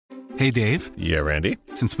Hey, Dave. Yeah, Randy?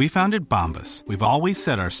 Since we founded Bombas, we've always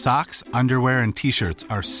said our socks, underwear, and T-shirts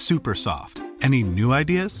are super soft. Any new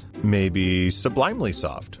ideas? Maybe sublimely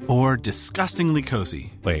soft. Or disgustingly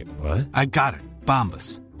cozy. Wait, what? I got it.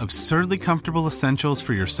 Bombas. Absurdly comfortable essentials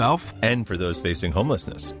for yourself and for those facing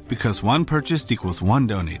homelessness. Because one purchased equals one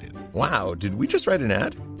donated. Wow, did we just write an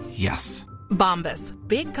ad? Yes. Bombas.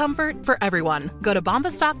 Big comfort for everyone. Go to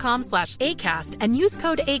bombas.com/ACAST and use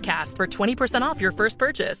code ACAST for 20% off your first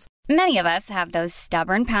purchase. Many of us have those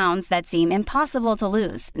stubborn pounds that seem impossible to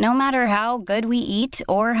lose, no matter how good we eat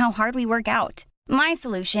or how hard we work out. My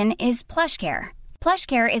solution is PlushCare.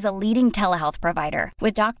 PlushCare is a leading telehealth provider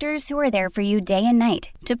with doctors who are there for you day and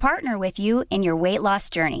night to partner with you in your weight loss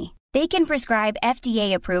journey. They can prescribe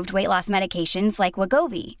FDA-approved weight loss medications like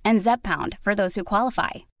Wegovy and Zepbound for those who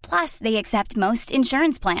qualify. Plus, they accept most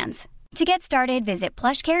insurance plans. To get started, visit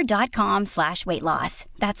plushcare.com/weightloss.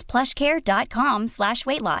 That's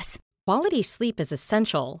plushcare.com/weightloss. Quality sleep is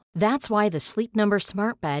essential. That's why the Sleep Number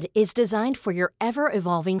Smart Bed is designed for your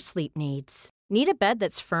ever-evolving sleep needs. Need a bed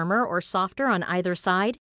that's firmer or softer on either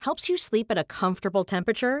side? Helps you sleep at a comfortable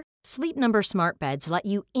temperature? Sleep Number Smart Beds let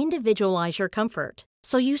you individualize your comfort,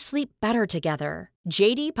 so you sleep better together.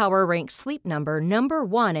 J.D. Power ranks Sleep Number number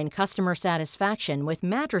 1 in customer satisfaction with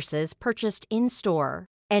mattresses purchased in-store.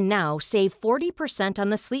 And now, save 40% on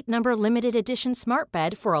the Sleep Number Limited Edition Smart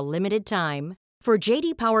Bed for a limited time. For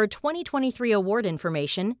J.D. Power 2023 award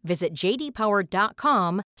information, visit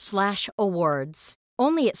jdpower.com/awards.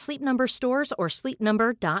 Only at Sleep Number stores or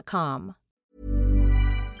sleepnumber.com.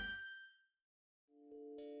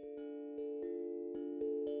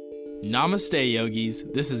 Namaste, yogis.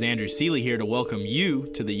 This is Andrew Seeley here to welcome you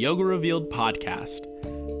to the Yoga Revealed podcast.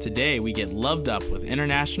 Today, we get loved up with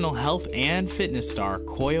international health and fitness star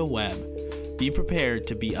Koya Webb. Be prepared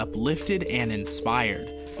to be uplifted and inspired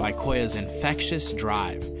by Koya's infectious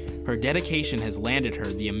drive. Her dedication has landed her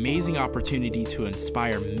the amazing opportunity to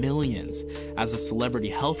inspire millions as a celebrity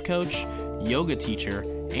health coach, yoga teacher,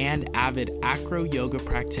 and avid acro yoga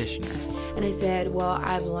practitioner. And I said, well,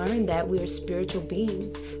 I've learned that we are spiritual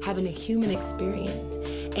beings having a human experience.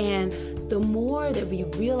 And the more that we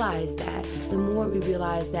realize that, the more we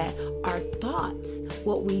realize that our thoughts,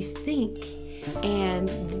 what we think, and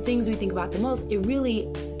the things we think about the most, it really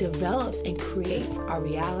develops and creates our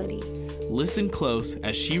reality. Listen close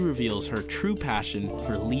as she reveals her true passion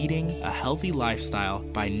for leading a healthy lifestyle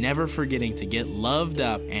by never forgetting to get loved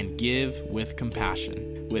up and give with compassion.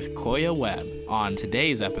 With Koya Webb on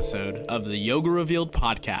today's episode of the Yoga Revealed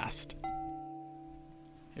podcast.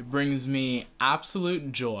 It brings me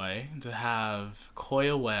absolute joy to have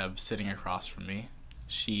Koya Webb sitting across from me.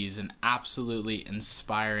 She's an absolutely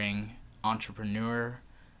inspiring entrepreneur,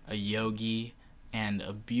 a yogi, and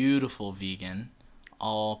a beautiful vegan,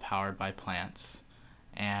 all powered by plants.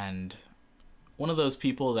 And one of those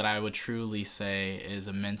people that I would truly say is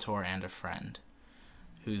a mentor and a friend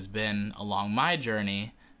who's been along my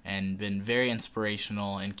journey and been very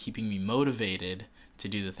inspirational in keeping me motivated to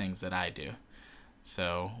do the things that I do.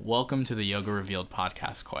 So welcome to the Yoga Revealed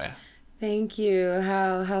podcast, Koya. Thank you.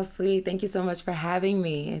 How sweet. Thank you so much for having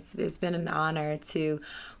me. It's been an honor to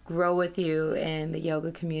grow with you in the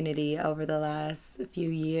yoga community over the last few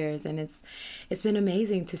years, and it's been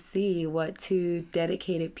amazing to see what two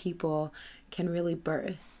dedicated people can really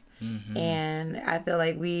birth. Mm-hmm. And I feel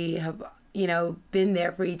like we have been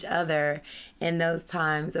there for each other in those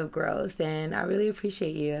times of growth, and I really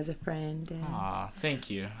appreciate you as a friend. Aw,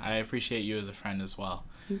 thank you. I appreciate you as a friend as well.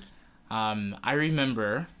 I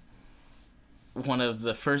remember one of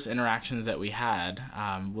the first interactions that we had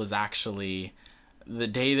was actually the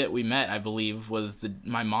day that we met, I believe, was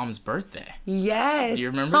my mom's birthday. Yes. Do you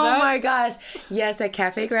remember that? Oh my gosh. Yes, at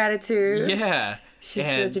Cafe Gratitude. Yeah. She's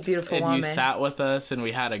such a beautiful woman. And you sat with us and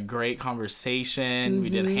we had a great conversation. Mm-hmm. We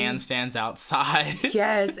did handstands outside.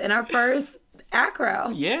 Yes, and our first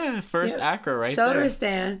acro. Yeah, first acro right Shoulder there.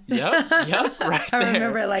 stand. Yep, right there. I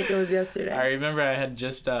remember it like it was yesterday. I remember I had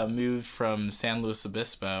just moved from San Luis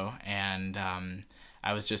Obispo, and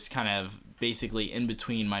I was just kind of basically in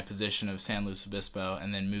between my position of San Luis Obispo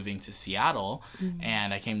and then moving to Seattle,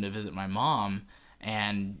 and I came to visit my mom,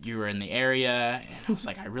 and you were in the area, and I was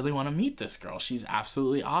like, I really want to meet this girl. She's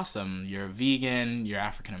absolutely awesome. You're a vegan, you're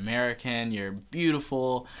African American, you're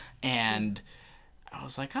beautiful, and I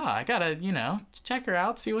was like, I gotta, check her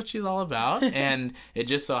out, see what she's all about. And it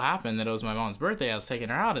just so happened that it was my mom's birthday. I was taking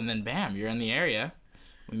her out, and then bam, you're in the area.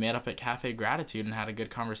 we met up at Cafe Gratitude and had a good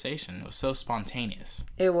conversation. It was so spontaneous.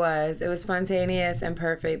 It was spontaneous and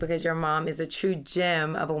perfect because your mom is a true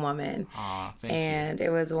gem of a woman. Aw, thank you. And it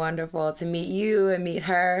was wonderful to meet you and meet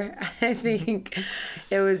her. I think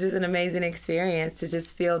it was just an amazing experience to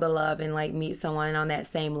just feel the love and like meet someone on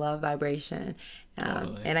that same love vibration.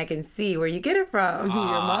 Totally. And I can see where you get it from, your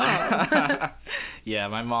mom. Yeah,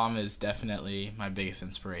 my mom is definitely my biggest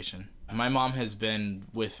inspiration. My mom has been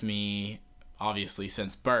with me, obviously,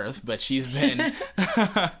 since birth, but she's been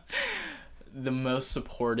the most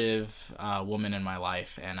supportive woman in my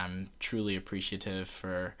life, and I'm truly appreciative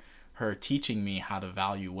for her teaching me how to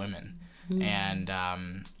value women. And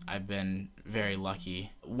I've been very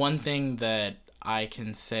lucky. One thing that I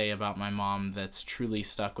can say about my mom that's truly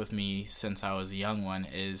stuck with me since I was a young one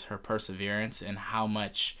is her perseverance and how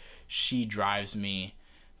much she drives me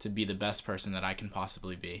to be the best person that I can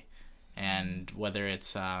possibly be. And whether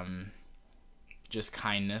it's just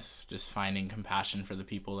kindness, just finding compassion for the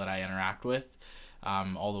people that I interact with,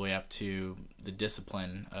 all the way up to the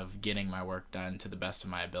discipline of getting my work done to the best of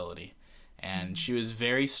my ability. And she was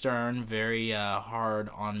very stern, very hard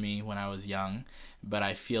on me when I was young, but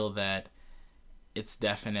I feel that it's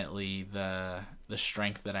definitely the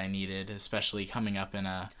strength that I needed, especially coming up in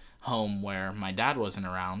a home where my dad wasn't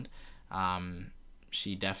around.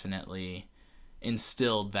 She definitely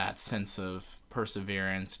instilled that sense of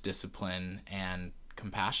perseverance, discipline, and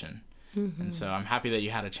compassion. And so I'm happy that you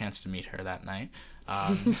had a chance to meet her that night.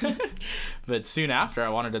 But soon after, I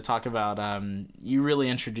wanted to talk about, you really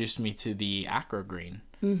introduced me to the Acro Green.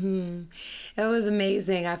 It was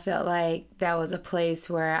amazing. I felt like that was a place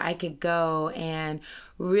where I could go and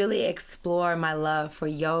really explore my love for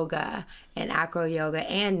yoga and acro yoga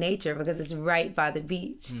and nature because it's right by the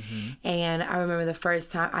beach. And I remember the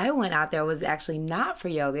first time I went out there was actually not for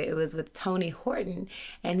yoga. It was with Tony Horton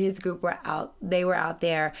and his group were out. They were out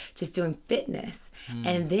there just doing fitness.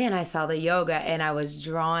 And then I saw the yoga and I was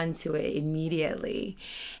drawn to it immediately.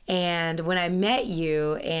 And when I met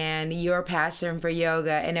you and your passion for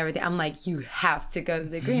yoga and everything, I'm like, you have to go to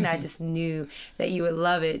the Green. I just knew that you would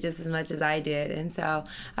love it just as much as I did. And so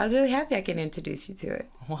I was really happy I could introduce you to it.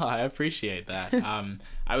 Well, I appreciate that.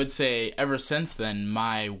 I would say ever since then,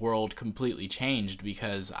 my world completely changed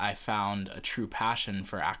because I found a true passion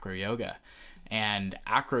for acro yoga. And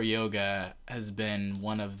acro yoga has been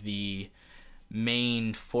one of the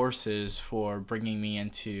main forces for bringing me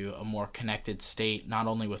into a more connected state, not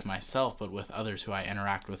only with myself, but with others who I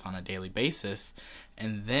interact with on a daily basis.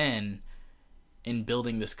 And then in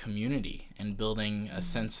building this community and building a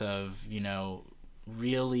sense of,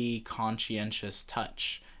 really conscientious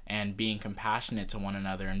touch and being compassionate to one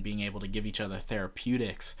another and being able to give each other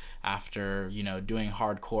therapeutics after, doing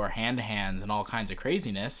hardcore hand-to-hands and all kinds of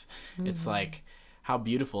craziness. It's like, how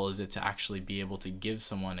beautiful is it to actually be able to give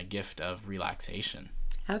someone a gift of relaxation?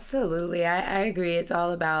 Absolutely. I agree. It's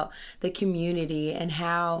all about the community and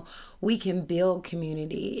how we can build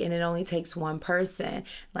community. And it only takes one person.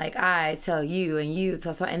 Like I tell you and you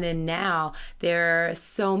tell someone. And then now there are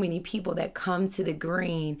so many people that come to the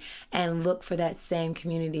Green and look for that same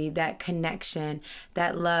community, that connection,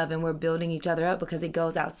 that love. And we're building each other up because it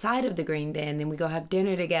goes outside of the Green then. Then we go have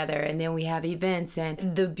dinner together and then we have events.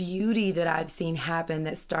 And the beauty that I've seen happen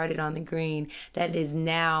that started on the Green that is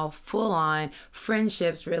now full on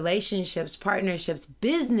friendships, relationships, partnerships,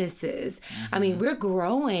 businesses. I mean, we're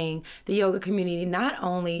growing the yoga community not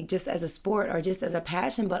only just as a sport or just as a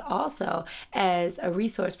passion, but also as a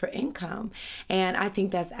resource for income. And I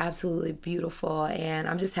think that's absolutely beautiful. And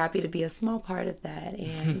I'm just happy to be a small part of that.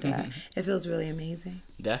 And it feels really amazing.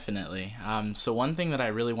 Definitely. So one thing that I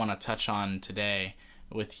really want to touch on today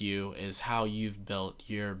with you is how you've built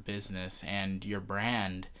your business and your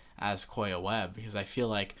brand as Koya Webb, because I feel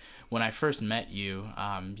like when I first met you,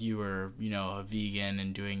 you were, a vegan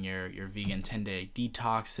and doing your vegan 10-day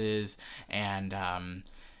detoxes, and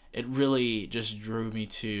it really just drew me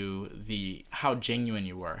to how genuine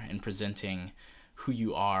you were in presenting who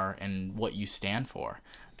you are and what you stand for.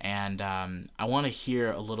 And I want to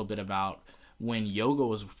hear a little bit about when yoga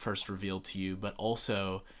was first revealed to you, but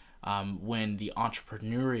also when the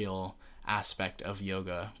entrepreneurial aspect of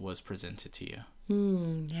yoga was presented to you.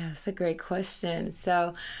 Yeah, that's a great question.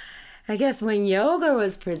 So I guess when yoga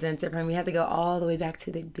was presented for me, we had to go all the way back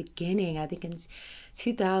to the beginning, I think in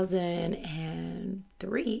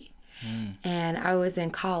 2003. And I was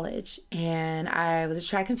in college and I was a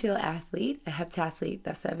track and field athlete, a heptathlete.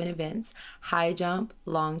 That's 7 events: high jump,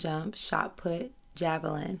 long jump, shot put,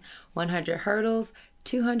 javelin, 100 hurdles,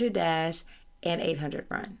 200 dash, and 800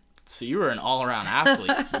 run. So you were an all-around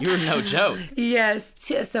athlete. You were no joke. Yes.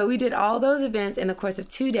 So we did all those events in the course of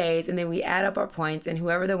 2 days, and then we add up our points, and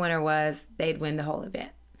whoever the winner was, they'd win the whole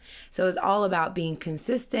event. So it's all about being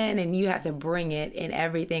consistent, and you had to bring it in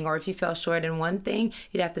everything. Or if you fell short in one thing,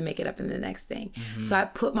 you'd have to make it up in the next thing. So I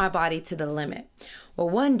put my body to the limit. Well,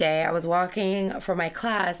 one day I was walking for my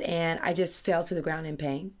class, and I just fell to the ground in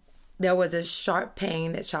pain. There was a sharp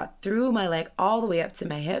pain that shot through my leg all the way up to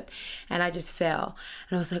my hip, and I just fell.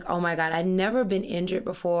 And I was like, oh my God, I'd never been injured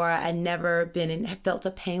before. I'd never felt a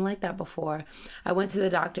pain like that before. I went to the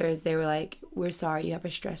doctors. They were like, we're sorry, you have a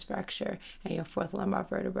stress fracture and your fourth lumbar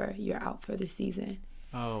vertebra. You're out for the season.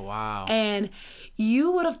 Oh, wow. And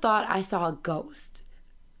you would have thought I saw a ghost.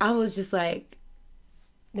 I was just like,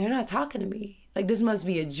 they're not talking to me. Like, this must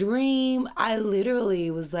be a dream. I literally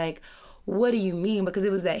was like, what do you mean? Because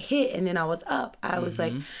it was that hit, and then I was up. I was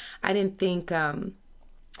like, I didn't think, that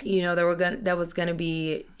was gonna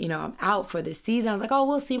be, I'm out for this season. I was like, oh,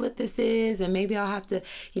 we'll see what this is, and maybe I'll have to,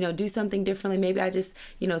 do something differently. Maybe I just,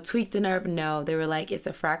 tweaked a nerve. No, they were like, it's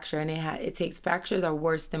a fracture, and fractures are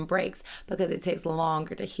worse than breaks because it takes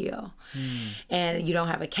longer to heal, and you don't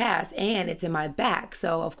have a cast, and it's in my back.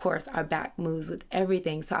 So of course our back moves with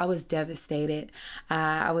everything. So I was devastated.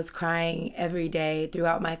 I was crying every day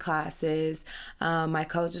throughout my classes. My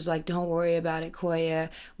coach was like, don't worry about it, Koya.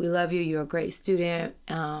 We love you. You're a great student.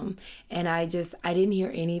 And I didn't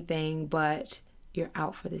hear anything but, you're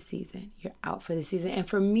out for the season. You're out for the season. And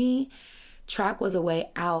for me, track was a way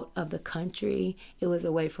out of the country. It was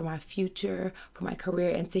a way for my future, for my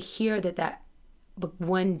career. And to hear that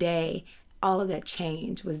one day, all of that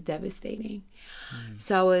change was devastating.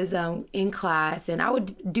 So I was in class, and I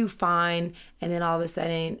would do fine. And then all of a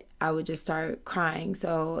sudden, I would just start crying.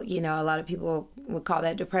 So, a lot of people would call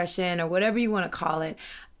that depression or whatever you want to call it.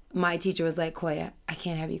 My teacher was like, Koya, I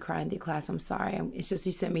can't have you crying through class. I'm sorry. It's just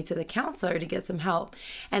you sent me to the counselor to get some help.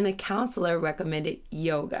 And the counselor recommended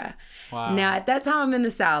yoga. Wow. Now, at that time, I'm in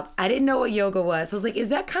the South. I didn't know what yoga was. So I was like, is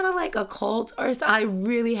that kind of like a cult or something? I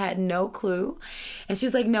really had no clue. And she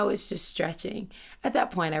was like, no, it's just stretching. At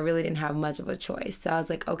that point, I really didn't have much of a choice. So I was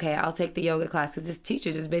like, okay, I'll take the yoga class, because this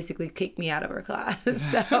teacher just basically kicked me out of her class.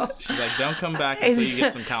 So she's like, don't come back until you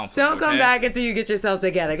get some counseling. Don't come back until you get yourself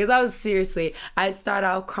together. Because I'd start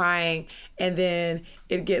out crying, and then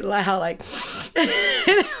it'd get loud, like,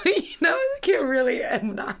 it get really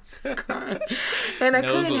obnoxious crying. And I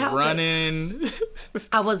couldn't help running.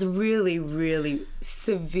 I was really, really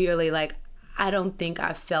severely, like, I don't think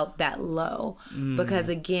I felt that low, because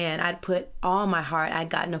again, I'd put all my heart. I'd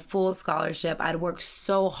gotten a full scholarship. I'd worked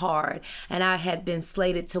so hard, and I had been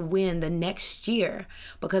slated to win the next year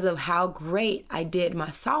because of how great I did my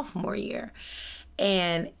sophomore year.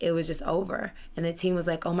 And it was just over. And the team was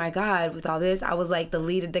like, oh my God, with all this, I was like the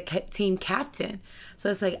leader, the team captain.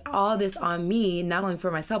 So it's like all this on me, not only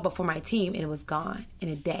for myself, but for my team. And it was gone in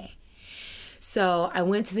a day. So I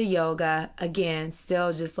went to the yoga, again,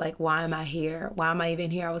 still just like, why am I here? Why am I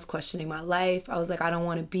even here? I was questioning my life. I was like, I don't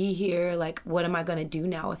want to be here. Like, what am I going to do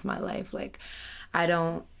now with my life? Like, I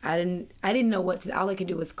didn't know what to, all I could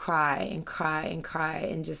do was cry and cry and cry.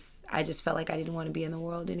 And I just felt like I didn't want to be in the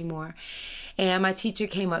world anymore. And my teacher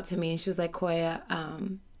came up to me and she was like, Koya,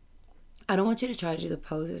 I don't want you to try to do the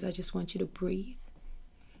poses. I just want you to breathe.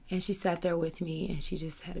 And she sat there with me, and she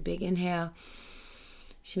just had a big inhale.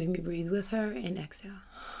 She made me breathe with her and exhale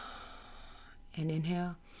and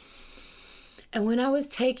inhale. And when I was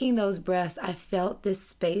taking those breaths, I felt this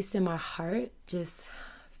space in my heart just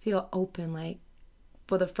feel open. Like,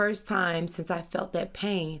 for the first time since I felt that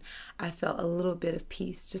pain, I felt a little bit of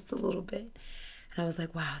peace, just a little bit. And I was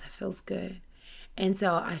like, wow, that feels good. And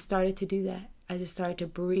so I started to do that. I just started to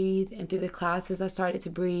breathe. And through the classes, I started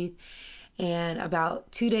to breathe. And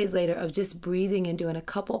about 2 days later of just breathing and doing a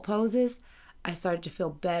couple poses, I started to feel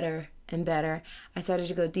better and better. I started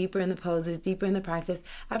to go deeper in the poses, deeper in the practice.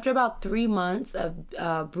 After about 3 months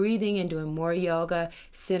of breathing and doing more yoga,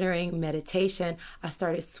 centering, meditation, I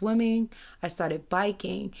started swimming, I started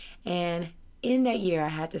biking. And in that year I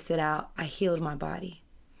had to sit out, I healed my body.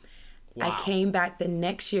 Wow. I came back the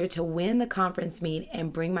next year to win the conference meet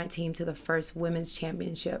and bring my team to the first women's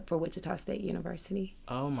championship for Wichita State University.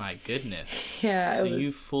 Oh my goodness. Yeah. So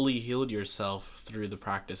you fully healed yourself through the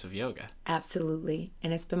practice of yoga. Absolutely.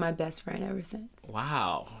 And it's been my best friend ever since.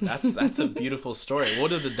 Wow. That's a beautiful story. What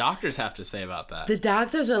do the doctors have to say about that? The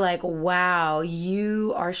doctors are like, wow,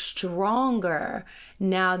 you are stronger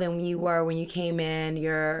now than you were when you came in.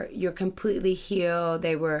 You're completely healed.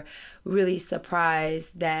 They were really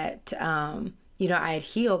surprised that I had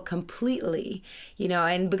healed completely,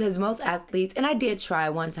 and because most athletes, and I did try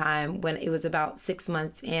one time when it was about 6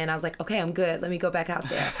 months in, I was like, okay, I'm good. Let me go back out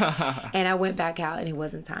there. And I went back out and it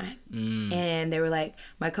wasn't time. And they were like,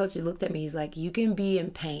 my coach looked at me, he's like, you can be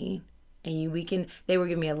in pain. And they were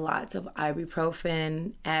giving me lots of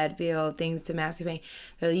ibuprofen, Advil, things to mask the pain.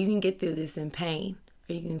 They're like, you can get through this in pain,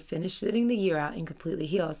 or you can finish sitting the year out and completely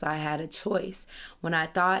heal. So I had a choice. When I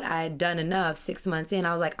thought I had done enough, 6 months in,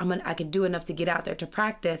 I was like, I could do enough to get out there to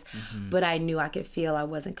practice, but I knew I could feel I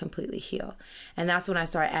wasn't completely healed. And that's when I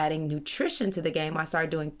started adding nutrition to the game. I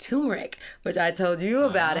started doing turmeric, which I told you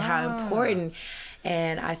about and how important.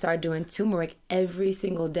 And I started doing turmeric every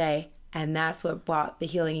single day. And that's what brought the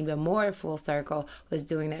healing even more full circle, was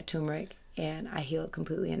doing that turmeric. And I healed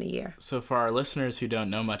completely in a year. So for our listeners who don't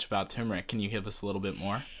know much about turmeric, can you give us a little bit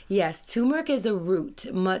more? Yes, turmeric is a root,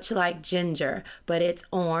 much like ginger, but it's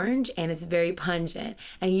orange and it's very pungent.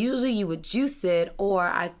 And usually you would juice it, or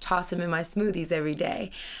I toss them in my smoothies every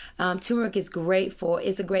day. Turmeric is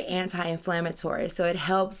it's a great anti-inflammatory. So it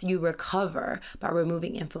helps you recover by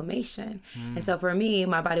removing inflammation. And so for me,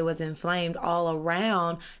 my body was inflamed all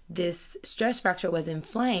around. This stress fracture was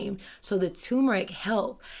inflamed. So the turmeric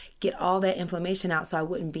helped get all that inflammation out so I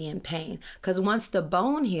wouldn't be in pain. Because once the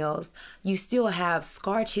bone heals, you still have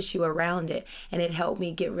scar tissue around it. And it helped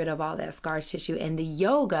me get rid of all that scar tissue. And the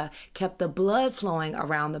yoga kept the blood flowing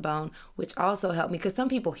around the bone, which also helped me. Because some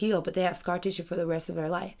people heal, but they have scar tissue for the rest of their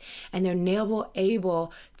life. And they're never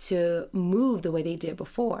able to move the way they did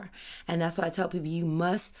before. And that's why I tell people, you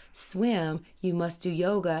must swim, you must do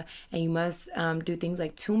yoga, and you must do things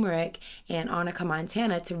like turmeric and Arnica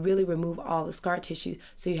montana to really remove all the scar tissue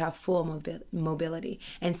so you have full mobility.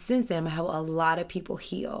 And since then, I have a lot of people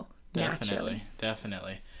heal naturally.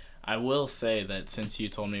 Definitely. I will say that since you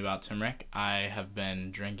told me about turmeric, I have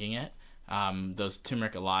been drinking it. Those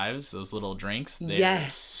turmeric alives, those little drinks, they're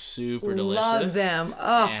super delicious. Love them.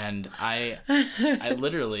 Oh. And I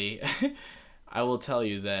literally, I will tell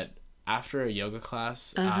you that after a yoga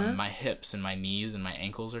class, my hips and my knees and my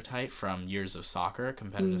ankles are tight from years of soccer,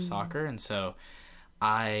 competitive soccer. And so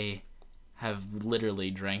I have literally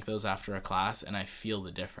drank those after a class, and I feel the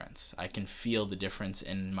difference. I can feel the difference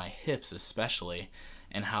in my hips especially,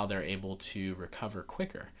 and how they're able to recover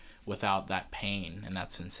quicker without that pain and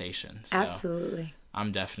that sensation. So absolutely.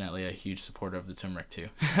 I'm definitely a huge supporter of the turmeric too.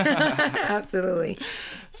 Absolutely.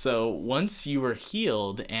 So once you were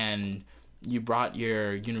healed and you brought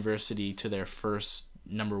your university to their first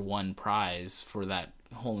 '1 prize for that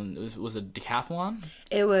was it decathlon?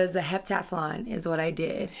 It was a heptathlon is what I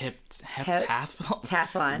did.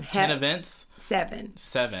 Heptathlon? 10 events? 7.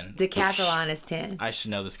 Decathlon is 10. I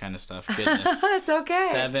should know this kind of stuff. Goodness. It's okay.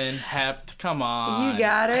 7, hept, come on. You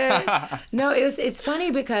got it. No, it's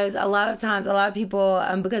funny because a lot of times, a lot of people,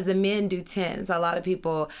 because the men do 10, so a lot of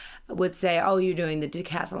people would say, oh, you're doing the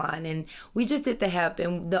decathlon. And we just did the hep,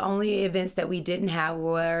 and the only events that we didn't have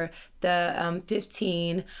were the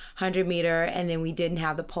 1,500 meter, and then we didn't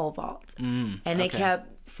have the pole vault. And they kept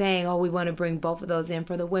saying, oh, we want to bring both of those in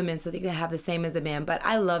for the women so they can have the same as the men. But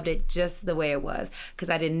I loved it just the way it was, because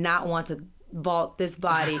I did not want to vault this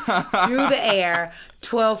body through the air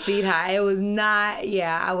 12 feet high. It was not,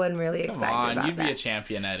 I wasn't really excited about that. You'd be a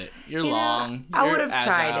champion at it. You're long. I would have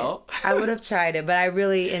tried it. I would have tried it, but I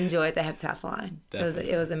really enjoyed the heptathlon.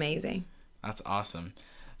 It was amazing. That's awesome.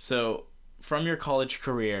 So from your college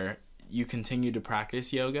career, you continue to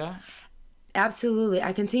practice yoga? Absolutely.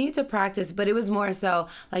 I continued to practice, but it was more so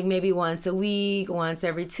like maybe once a week, once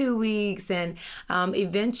every 2 weeks. And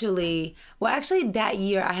eventually, actually that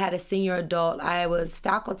year I had a senior adult. I was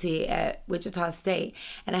faculty at Wichita State,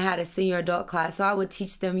 and I had a senior adult class. So I would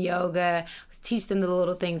teach them yoga, teach them the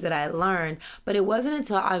little things that I learned. But it wasn't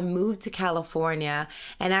until I moved to California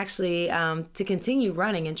and actually to continue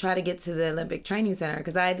running and try to get to the Olympic Training Center,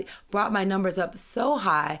 because I brought my numbers up so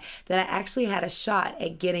high that I actually had a shot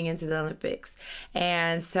at getting into the Olympics.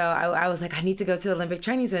 And so I was like, I need to go to the Olympic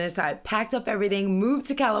Training Center. So I packed up everything, moved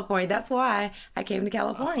to California. That's why I came to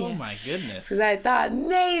California. Oh my goodness. Because I thought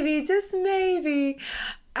maybe, just maybe,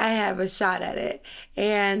 I have a shot at it.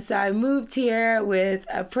 And so I moved here with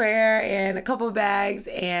a prayer and a couple of bags,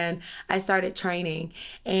 and I started training.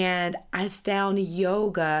 And I found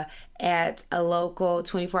yoga at a local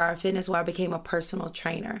 24-hour fitness where I became a personal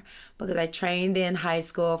trainer, because I trained in high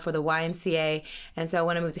school for the YMCA. And so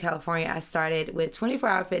when I moved to California, I started with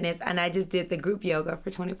 24-hour fitness, and I just did the group yoga for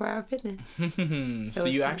 24-hour fitness. So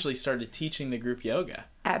you actually started teaching the group yoga?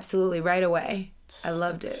 Absolutely, right away. I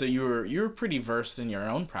loved it. So you were pretty versed in your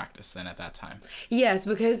own practice then at that time. Yes,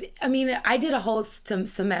 because I did a whole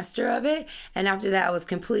semester of it, and after that I was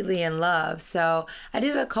completely in love. So I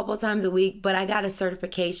did it a couple times a week, but I got a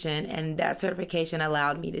certification, and that certification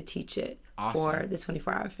allowed me to teach it. Awesome. For the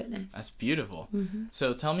 24-hour fitness. That's beautiful. Mm-hmm.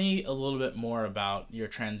 So tell me a little bit more about your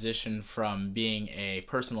transition from being a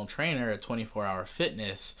personal trainer at 24-hour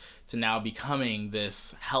fitness to now becoming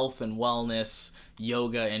this health and wellness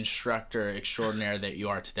yoga instructor extraordinaire that you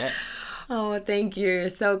are today. Oh, thank you. You're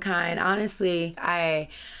so kind. Honestly, I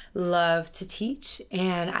love to teach,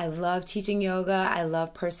 and I love teaching yoga. I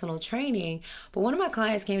love personal training. But one of my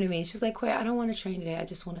clients came to me and she was like, "Koya, I don't want to train today. I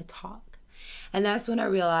just want to talk." And that's when I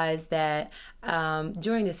realized that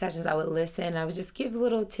during the sessions I would listen. I would just give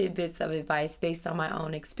little tidbits of advice based on my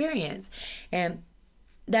own experience. And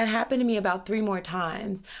that happened to me about 3 more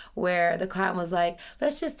times where the client was like,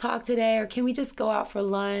 "Let's just talk today, or can we just go out for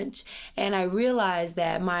lunch?" And I realized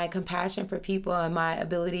that my compassion for people and my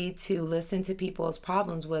ability to listen to people's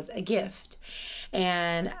problems was a gift.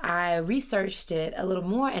 And I researched it a little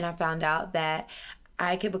more, and I found out that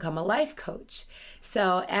I could become a life coach.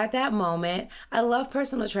 So at that moment, I love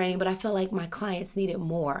personal training, but I feel like my clients needed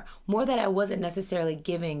more that I wasn't necessarily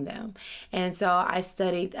giving them. And so I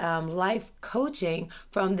studied life coaching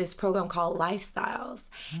from this program called Lifestyles.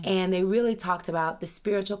 And they really talked about the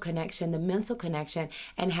spiritual connection, the mental connection,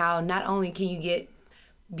 and how not only can you get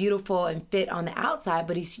beautiful and fit on the outside,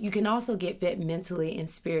 but you can also get fit mentally and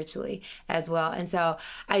spiritually as well. And so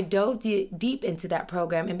I dove deep into that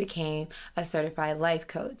program and became a certified life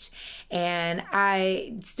coach. And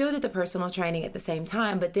I still did the personal training at the same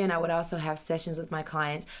time, but then I would also have sessions with my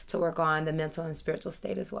clients to work on the mental and spiritual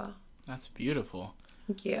state as well. That's beautiful.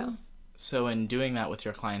 Thank you. So in doing that with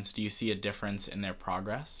your clients, do you see a difference in their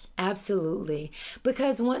progress? Absolutely.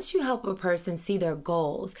 Because once you help a person see their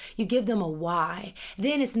goals, you give them a why,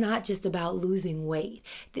 then it's not just about losing weight.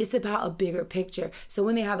 It's about a bigger picture. So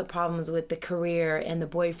when they have the problems with the career and the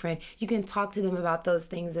boyfriend, you can talk to them about those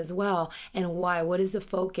things as well. And why? What is the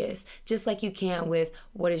focus? Just like you can with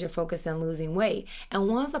what is your focus on losing weight. And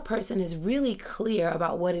once a person is really clear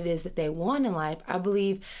about what it is that they want in life, I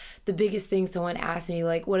believe the biggest thing someone asked me,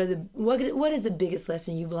 like, what is the biggest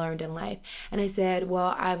lesson you've learned in life? And I said,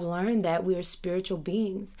 well, I've learned that we are spiritual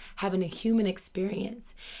beings having a human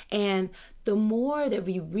experience. And the more that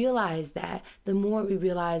we realize that, the more we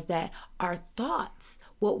realize that our thoughts,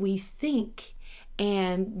 what we think,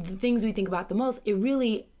 and the things we think about the most, it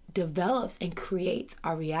really develops and creates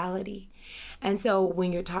our reality. And so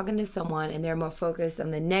when you're talking to someone and they're more focused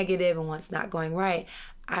on the negative and what's not going right,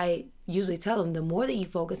 I usually tell them the more that you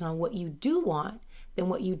focus on what you do want than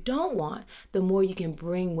what you don't want, the more you can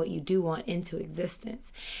bring what you do want into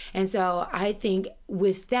existence. And so I think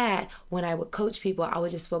with that, when I would coach people, I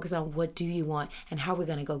would just focus on what do you want and how we're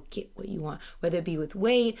going to go get what you want, whether it be with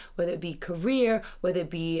weight, whether it be career, whether it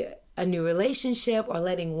be a new relationship or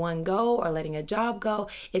letting one go or letting a job go.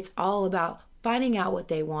 It's all about finding out what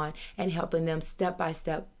they want and helping them step by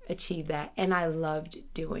step achieve that. And I loved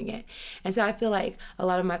doing it. And so I feel like a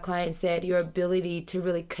lot of my clients said your ability to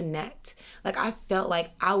really connect. Like I felt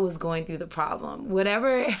like I was going through the problem.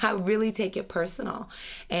 Whatever, I really take it personal.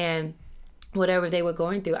 And whatever they were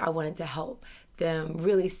going through, I wanted to help them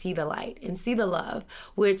really see the light and see the love,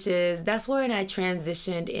 that's where I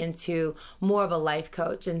transitioned into more of a life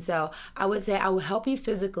coach. And so I would say I will help you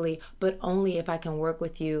physically, but only if I can work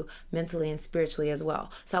with you mentally and spiritually as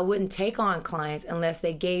well. So I wouldn't take on clients unless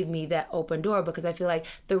they gave me that open door, because I feel like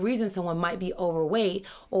the reason someone might be overweight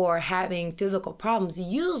or having physical problems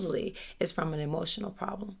usually is from an emotional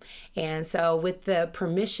problem. And so with the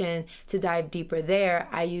permission to dive deeper there,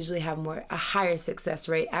 I usually have a higher success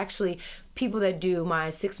rate. Actually, people that do my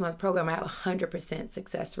 6-month program, I have 100%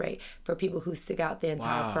 success rate for people who stick out the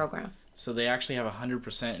entire program. So they actually have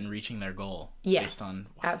 100% in reaching their goal. Yes, based on,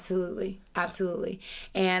 absolutely.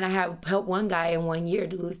 And I have helped one guy in 1 year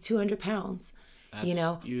to lose 200 pounds.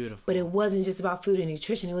 That's beautiful. But it wasn't just about food and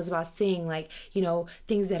nutrition. It was about seeing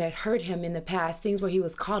things that had hurt him in the past, things where he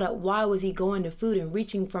was caught up. Why was he going to food and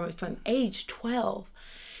reaching from it from age 12?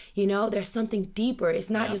 There's something deeper. It's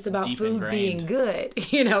not just about food ingrained. being good.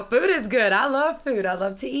 Food is good. I love food. I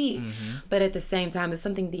love to eat. Mm-hmm. But at the same time, there's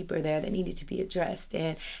something deeper there that needed to be addressed.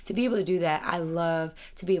 And to be able to do that, I love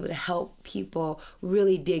to be able to help people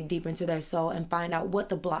really dig deep into their soul and find out what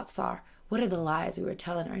the blocks are. What are the lies we were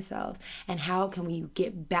telling ourselves? And how can we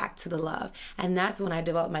get back to the love? And that's when I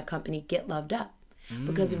developed my company, Get Loved Up.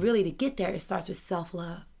 Because really to get there, it starts with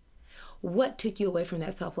self-love. What took you away from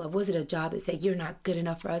that self-love? Was it a job that said, you're not good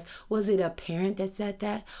enough for us? Was it a parent that said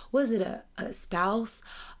that? Was it a spouse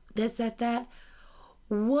that said that?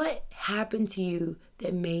 What happened to you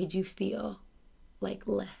that made you feel like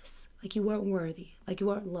less, like you weren't worthy, like you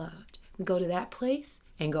weren't loved. We go to that place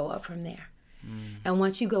and go up from there. And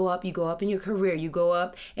once you go up in your career, you go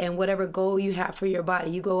up in whatever goal you have for your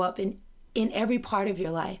body, you go up in every part of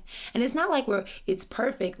your life. And it's not like it's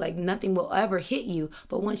perfect, like nothing will ever hit you,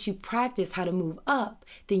 but once you practice how to move up,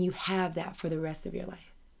 then you have that for the rest of your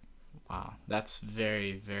life. Wow, that's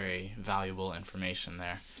very, very valuable information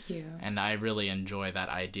there. Thank you. And I really enjoy that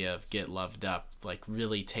idea of get loved up, like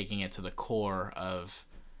really taking it to the core of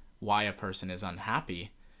why a person is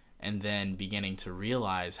unhappy, and then beginning to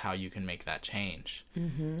realize how you can make that change.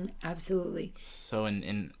 Absolutely. So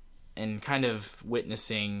in kind of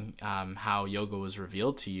witnessing how yoga was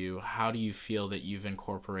revealed to you, how do you feel that you've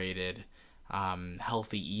incorporated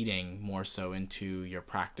healthy eating more so into your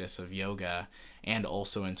practice of yoga and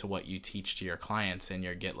also into what you teach to your clients in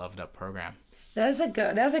your Get Loved Up program? That's a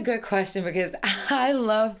good question, because I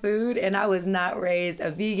love food and I was not raised a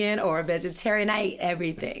vegan or a vegetarian. I ate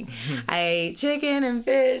everything. I ate chicken and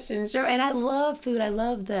fish and shrimp, and I love food. I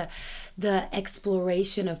love the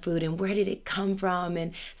exploration of food and where did it come from,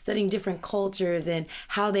 and studying different cultures and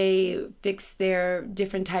how they fix their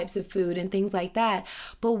different types of food and things like that.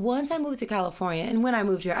 But once I moved to California, and when I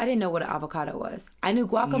moved here, I didn't know what an avocado was. I knew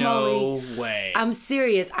guacamole. No way. I'm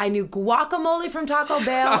serious. I knew guacamole from Taco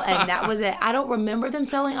Bell, and that was it. I don't remember them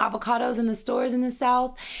selling avocados in the stores in the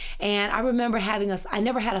South. And I remember I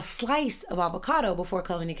never had a slice of avocado before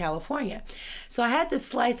coming to California. So I had this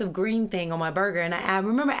slice of green thing on my burger, and I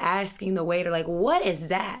remember asking the waiter, like, what is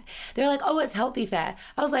that? They're like, oh, it's healthy fat.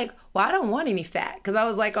 I was like, well, I don't want any fat, because I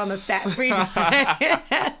was like on the fat-free diet.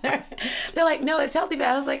 They're like, no, it's healthy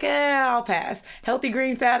fat. I was like, I'll pass. Healthy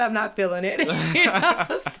green fat, I'm not feeling it.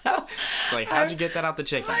 So it's like, how'd you get that out the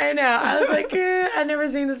chicken? I know. I was like, I've never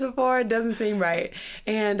seen this before. It doesn't seem right.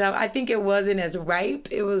 And I think it wasn't as ripe.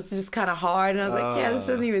 It was just kind of hard. And I was like, this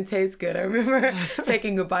doesn't even taste good. I remember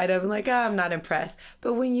taking a bite of it and like, I'm not impressed.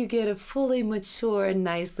 But when you get a fully mature,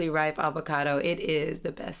 nicely ripe avocado, it is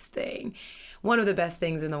the best thing. One of the best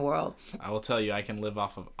things in the world. I will tell you, I can live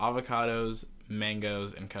off of avocados,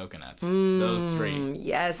 mangoes, and coconuts. Those three.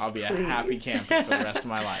 Yes, I'll be please. a happy camper for the rest of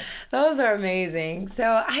my life. Those are amazing.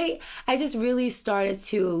 So I just really started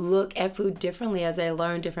to look at food differently as I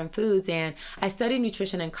learned different foods. And I studied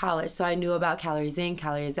nutrition in college, so I knew about calories in,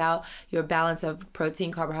 calories out, your balance of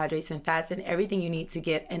protein, carbohydrates, and fats, and everything you need to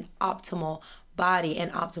get an optimal body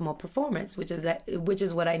and optimal performance, which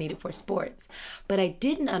is what I needed for sports. But I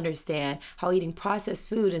didn't understand how eating processed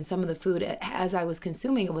food and some of the food as I was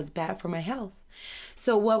consuming it was bad for my health.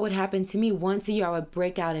 So what would happen to me, once a year I would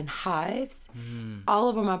break out in hives all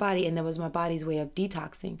over my body, and that was my body's way of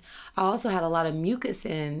detoxing. I also had a lot of mucus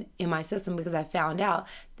in my system because I found out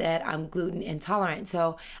that I'm gluten intolerant.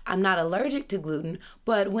 So I'm not allergic to gluten,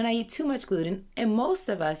 but when I eat too much gluten, and most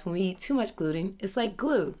of us, when we eat too much gluten, it's like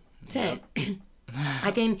glue. Yep.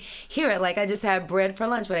 I can hear it. Like, I just had bread for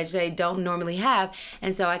lunch, which I don't normally have,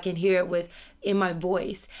 and so I can hear it in my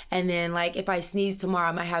voice. And then, like, if I sneeze tomorrow,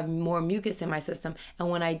 I might have more mucus in my system. And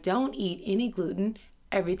when I don't eat any gluten,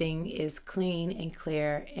 everything is clean and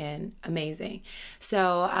clear and amazing.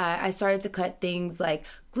 So I started to cut things like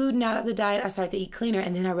gluten out of the diet. I started to eat cleaner.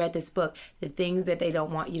 And then I read this book, The Things That They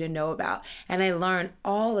Don't Want You to Know About. And I learned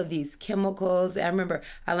all of these chemicals. I remember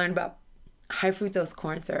I learned about high fructose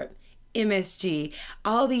corn syrup, MSG,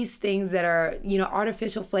 all these things that are,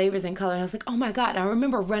 artificial flavors and color. And I was like, oh my God. And I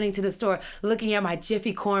remember running to the store, looking at my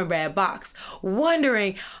Jiffy cornbread box,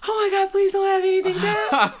 wondering, oh my God, please don't have anything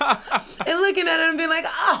bad. And looking at it and being like,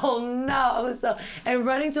 oh no. And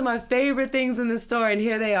running to my favorite things in the store, and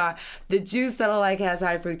here they are. The juice that I like has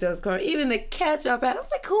high fructose corn. Even the ketchup. I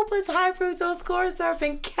was like, who puts high fructose corn syrup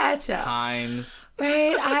in ketchup? Heinz.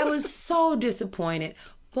 Right? I was so disappointed.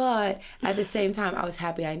 But at the same time, I was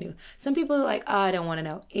happy I knew. Some people are like, I don't want to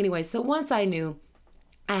know. Anyway, so once I knew,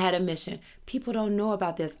 I had a mission. People don't know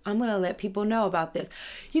about this. I'm going to let people know about this.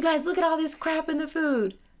 You guys, look at all this crap in the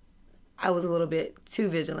food. I was a little bit too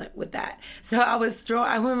vigilant with that. So I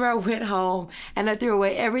remember I went home and I threw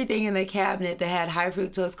away everything in the cabinet that had high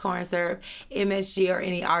fructose corn syrup, MSG, or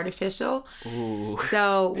any artificial. Ooh.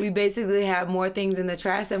 So we basically had more things in the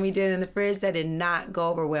trash than we did in the fridge that did not go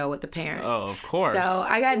over well with the parents. Oh, of course. So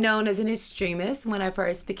I got known as an extremist when I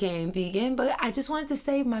first became vegan, but I just wanted to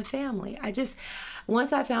save my family.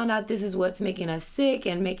 Once I found out this is what's making us sick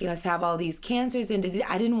and making us have all these cancers and disease,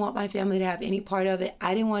 I didn't want my family to have any part of it.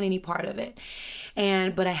 I didn't want any part of it.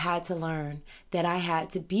 But I had to learn that I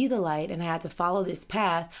had to be the light and I had to follow this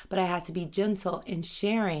path, but I had to be gentle in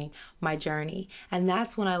sharing my journey. And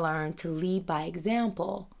that's when I learned to lead by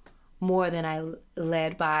example more than I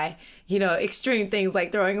led by, extreme things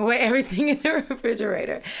like throwing away everything in the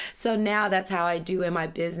refrigerator. So now that's how I do in my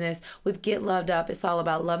business. With Get Loved Up, it's all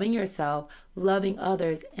about loving yourself, loving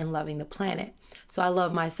others, and loving the planet. So I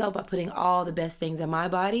love myself by putting all the best things in my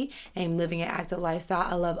body and living an active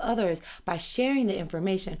lifestyle. I love others by sharing the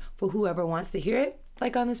information for whoever wants to hear it,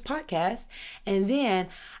 like on this podcast. And then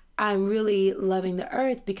I'm really loving the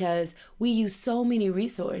earth because we use so many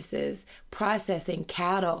resources, processing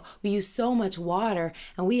cattle. We use so much water,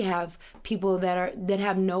 and we have people that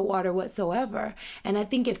have no water whatsoever. And I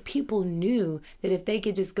think if people knew that if they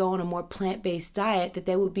could just go on a more plant-based diet, that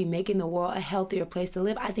they would be making the world a healthier place to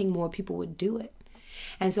live, I think more people would do it.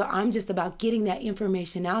 And so I'm just about getting that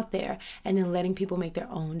information out there and then letting people make their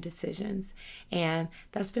own decisions. And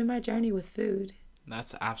that's been my journey with food.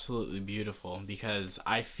 That's absolutely beautiful, because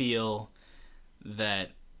I feel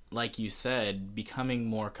that, like you said, becoming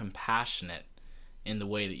more compassionate in the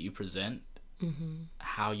way that you present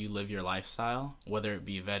how you live your lifestyle, whether it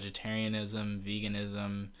be vegetarianism,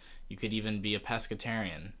 veganism, you could even be a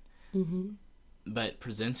pescatarian, but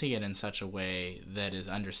presenting it in such a way that is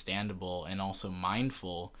understandable and also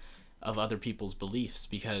mindful of other people's beliefs,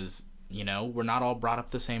 because, we're not all brought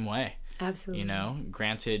up the same way. Absolutely.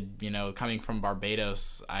 Granted, coming from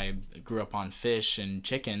Barbados, I grew up on fish and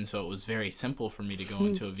chicken, so it was very simple for me to go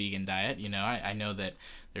into a vegan diet. I know that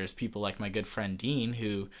there's people like my good friend Dean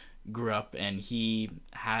who grew up and he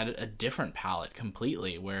had a different palate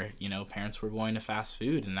completely, where, parents were going to fast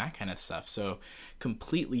food and that kind of stuff. So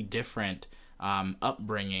completely different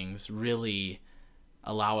upbringings really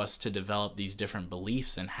allow us to develop these different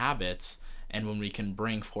beliefs and habits. And when we can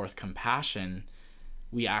bring forth compassion,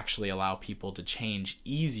 we actually allow people to change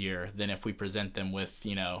easier than if we present them with,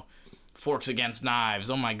 forks against knives.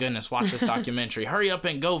 Oh my goodness, watch this documentary. Hurry up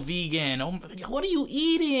and go vegan. Oh, what are you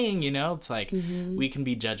eating? It's like we can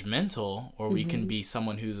be judgmental, or we can be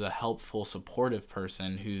someone who's a helpful, supportive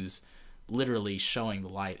person who's literally showing the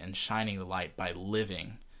light and shining the light by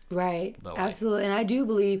living. Right. Absolutely. And I do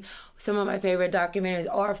believe some of my favorite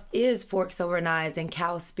documentaries is Forks Over Knives and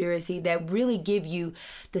Cowspiracy, that really give you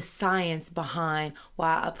the science behind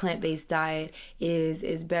why a plant-based diet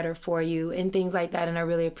is better for you and things like that. And I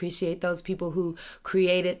really appreciate those people who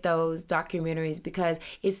created those documentaries, because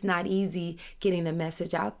it's not easy getting the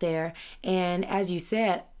message out there. And as you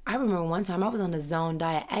said, I remember one time I was on the Zone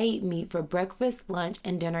diet. I ate meat for breakfast, lunch,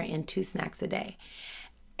 and dinner, and 2 snacks a day.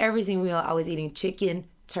 Every single meal I was eating chicken,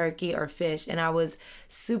 turkey, or fish, and I was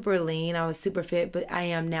super lean, I was super fit, but I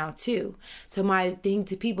am now too. So my thing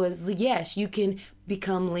to people is, yes, you can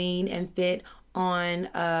become lean and fit on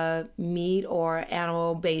a meat or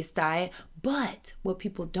animal-based diet, but what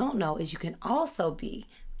people don't know is you can also be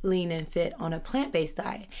lean and fit on a plant-based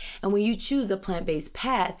diet. And when you choose a plant-based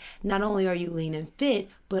path, not only are you lean and fit,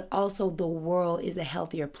 but also the world is a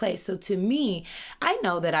healthier place. So to me, I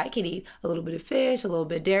know that I can eat a little bit of fish, a little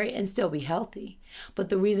bit of dairy, and still be healthy. But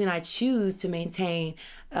the reason I choose to maintain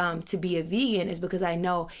to be a vegan is because I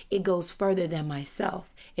know it goes further than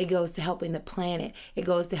myself. It goes to helping the planet. It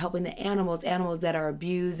goes to helping the animals that are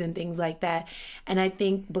abused and things like that. And I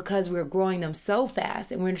think because we're growing them so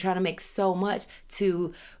fast and we're trying to make so much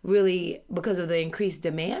to really, because of the increased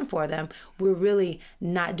demand for them, we're really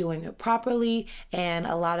not doing it properly. And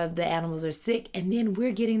a lot of the animals are sick, and then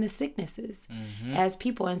we're getting the sicknesses as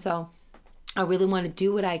people. And so I really want to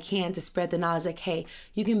do what I can to spread the knowledge, like, hey,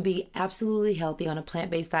 you can be absolutely healthy on a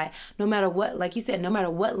plant-based diet, no matter what, like you said, no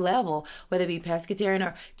matter what level, whether it be pescatarian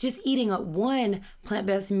or just eating one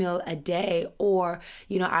plant-based meal a day, or,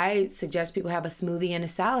 I suggest people have a smoothie and a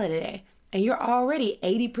salad a day. And you're already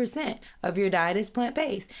 80% of your diet is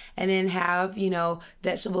plant-based. And then have,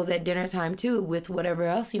 vegetables at dinner time too, with whatever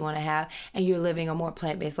else you want to have. And you're living a more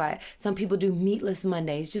plant-based life. Some people do meatless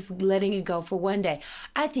Mondays, just letting it go for one day.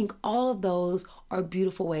 I think all of those are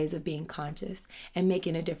beautiful ways of being conscious and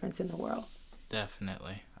making a difference in the world.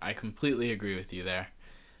 Definitely. I completely agree with you there.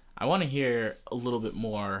 I want to hear a little bit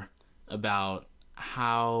more about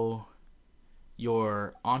how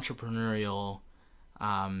your entrepreneurial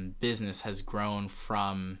business has grown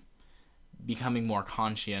from becoming more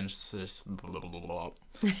conscientious.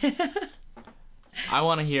 I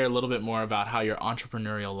want to hear a little bit more about how your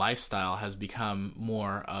entrepreneurial lifestyle has become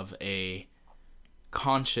more of a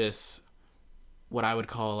conscious, what I would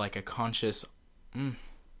call like a conscious...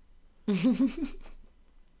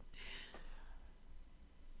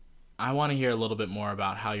 I want to hear a little bit more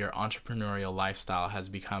about how your entrepreneurial lifestyle has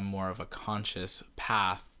become more of a conscious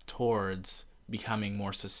path towards becoming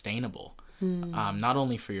more sustainable, not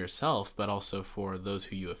only for yourself, but also for those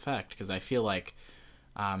who you affect. Because I feel like,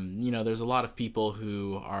 there's a lot of people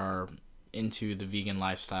who are into the vegan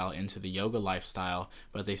lifestyle, into the yoga lifestyle,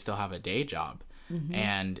 but they still have a day job.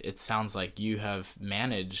 And it sounds like you have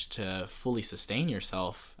managed to fully sustain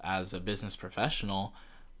yourself as a business professional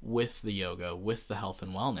with the yoga, with the health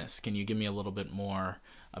and wellness. Can you give me a little bit more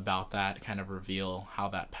about that, kind of reveal how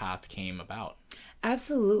that path came about?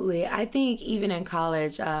 Absolutely. I think even in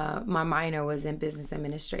college, my minor was in business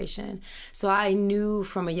administration. So I knew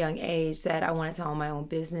from a young age that I wanted to own my own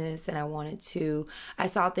business, and I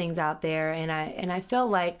saw things out there, and I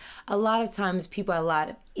felt like a lot of times people have a lot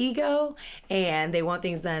of ego and they want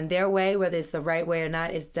things done their way, whether it's the right way or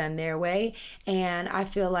not, it's done their way. And I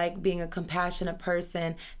feel like being a compassionate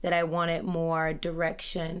person, that I wanted more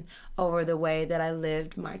direction over the way that I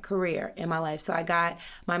lived my career in my life. So I got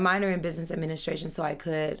my minor in business administration so I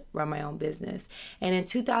could run my own business. And in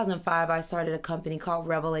 2005, I started a company called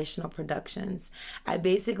Revelational Productions. I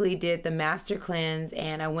basically did the Master Cleanse,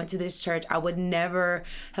 and I went to this church I would never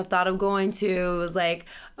have thought of going to. It was like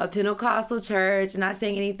a Pentecostal church, not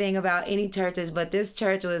saying anything about any churches, but this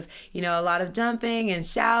church was, a lot of jumping and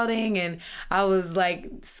shouting, and I was like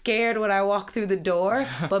scared when I walked through the door.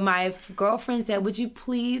 But my girlfriend said, "Would you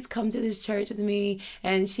please come to this church with me?"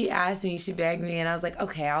 And she begged me, and I was like,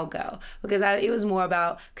 okay, I'll go, because it was more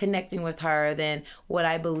about connecting with her than what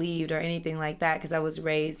I believed or anything like that, because I was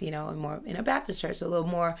raised, in a Baptist church, so a little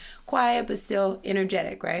more quiet but still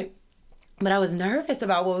energetic, right? But I was nervous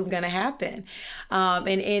about what was going to happen. And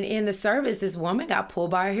in the service, this woman got pulled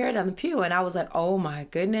by her hair down the pew, and I was like, oh my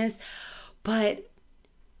goodness. But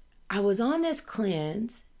I was on this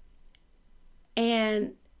cleanse,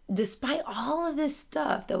 and despite all of this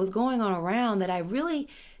stuff that was going on around that I really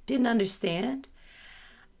didn't understand,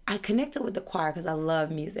 I connected with the choir because I love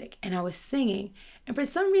music, and I was singing. And for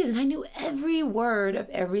some reason, I knew every word of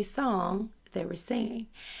every song they were singing.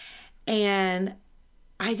 And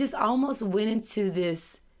I just almost went into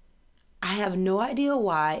this, I have no idea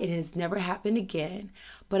why, it has never happened again,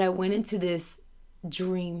 but I went into this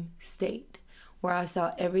dream state where I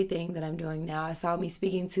saw everything that I'm doing now. I saw me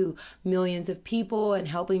speaking to millions of people and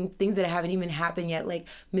helping things that haven't even happened yet, like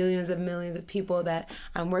millions of people that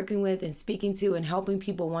I'm working with and speaking to and helping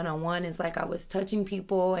people one-on-one. It's like I was touching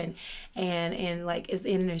people and like it's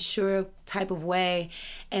in an assured type of way.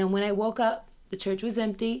 And when I woke up, the church was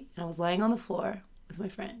empty and I was laying on the floor with my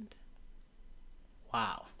friend.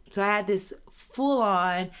 Wow. So I had this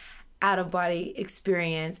full-on out-of-body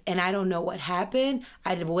experience, and I don't know what happened.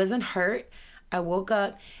 I wasn't hurt. I woke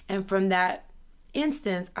up, and from that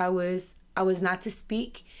instance, I was not to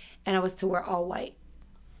speak, and I was to wear all white.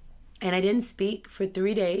 And I didn't speak for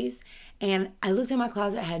 3 days, and I looked in my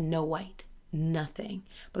closet. I had no white, nothing.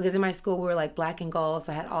 Because in my school, we were like black and gold,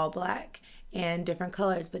 so I had all black and different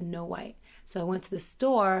colors, but no white. So I went to the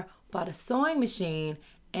store, bought a sewing machine,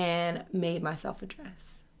 and made myself a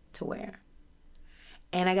dress to wear.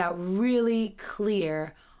 And I got really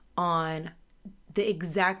clear on the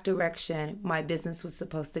exact direction my business was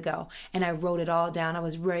supposed to go. And I wrote it all down. I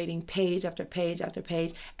was writing page after page after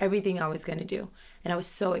page, everything I was going to do. And I was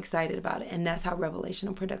so excited about it. And that's how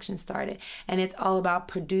Revelational Production started. And it's all about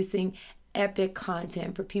producing epic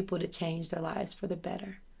content for people to change their lives for the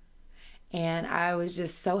better. And I was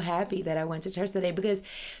just so happy that I went to church today, because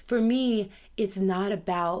for me, it's not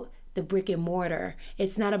about the brick and mortar.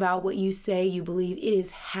 It's not about what you say you believe. It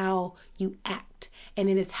is how you act. And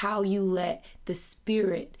it is how you let the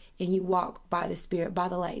Spirit, and you walk by the Spirit, by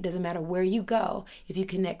the light. It doesn't matter where you go. If you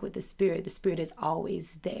connect with the Spirit is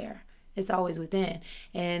always there. It's always within.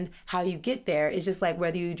 And how you get there is just like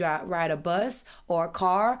whether you ride a bus or a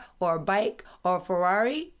car or a bike or a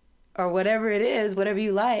Ferrari or whatever it is, whatever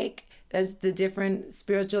you like. That's the different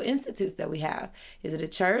spiritual institutes that we have. Is it a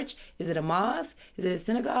church? Is it a mosque? Is it a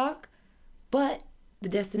synagogue? But the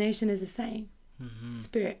destination is the same,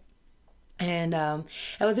 Spirit. And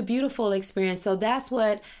it was a beautiful experience. So that's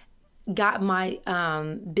what got my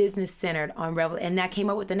business centered on and that came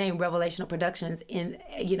up with the name Revelational Productions in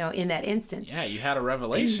that instance. Yeah, you had a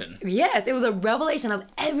revelation. Yes, it was a revelation of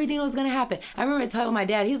everything that was going to happen. I remember telling my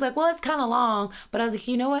dad, he's like, well, it's kind of long, but I was like,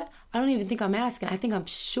 you know what? I don't even think I'm asking. I think I'm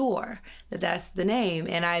sure that that's the name.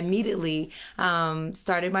 And I immediately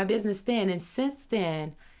started my business then. And since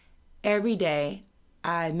then, every day,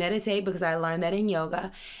 I meditate because I learned that in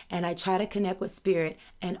yoga, and I try to connect with Spirit.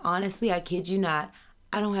 And honestly, I kid you not,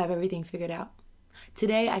 I don't have everything figured out.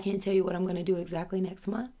 Today, I can't tell you what I'm going to do exactly next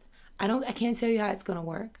month. I can't tell you how it's going to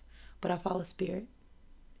work, but I follow Spirit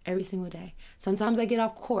every single day. Sometimes I get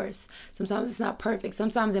off course. Sometimes it's not perfect.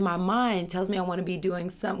 Sometimes in my mind tells me I want to be doing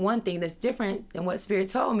one thing that's different than what Spirit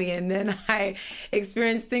told me, and then I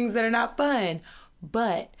experience things that are not fun.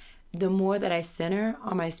 But the more that I center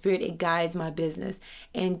on my spirit, it guides my business.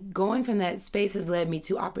 And going from that space has led me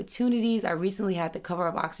to opportunities. I recently had the cover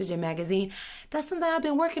of Oxygen magazine. That's something I've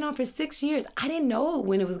been working on for 6 years. I didn't know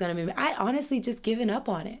when it was going to be. I honestly just given up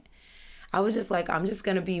on it. I was just like, I'm just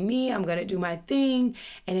going to be me. I'm going to do my thing.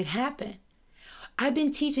 And it happened. I've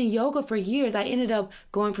been teaching yoga for years. I ended up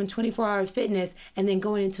going from 24-hour fitness and then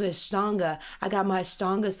going into Ashtanga. I got my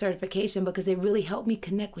Ashtanga certification because it really helped me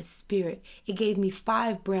connect with spirit. It gave me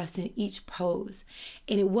 5 breaths in each pose.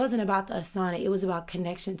 And it wasn't about the asana. It was about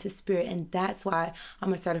connection to spirit. And that's why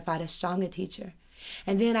I'm a certified Ashtanga teacher.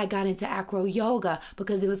 And then I got into acro yoga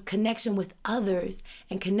because it was connection with others,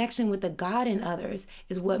 and connection with the God in others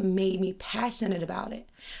is what made me passionate about it.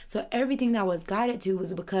 So everything that I was guided to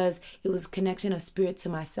was because it was connection of spirit to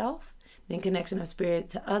myself, then connection of spirit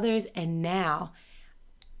to others. And now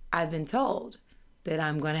I've been told that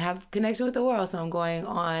I'm going to have connection with the world. So I'm going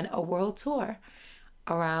on a world tour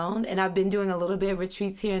around, and I've been doing a little bit of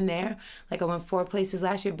retreats here and there. Like I went 4 places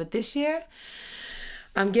last year, but this year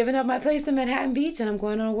I'm giving up my place in Manhattan Beach and I'm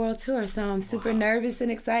going on a world tour. So I'm super nervous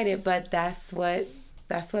and excited, but that's where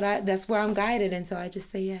I'm guided. And so I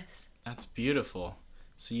just say yes. That's beautiful.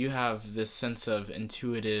 So you have this sense of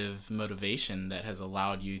intuitive motivation that has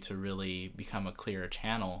allowed you to really become a clearer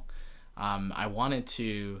channel. I wanted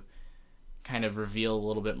to kind of reveal a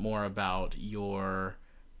little bit more about your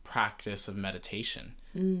practice of meditation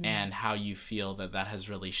and how you feel that has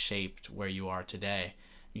really shaped where you are today.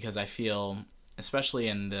 Because I feel, especially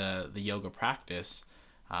in the yoga practice,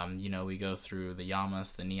 we go through the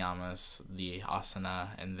yamas, the niyamas, the asana,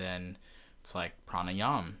 and then it's like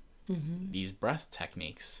pranayama, these breath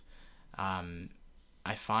techniques.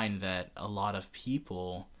 I find that a lot of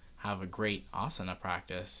people have a great asana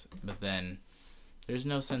practice, but then there's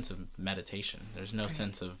no sense of meditation. There's no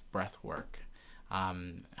sense of breath work.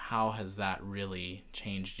 How has that really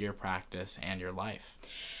changed your practice and your life?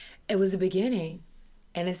 It was the beginning.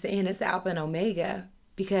 And it's the end, it's the Alpha and Omega,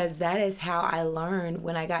 because that is how I learned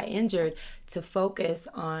when I got injured to focus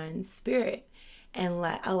on spirit and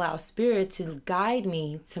allow spirit to guide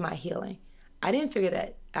me to my healing. I didn't figure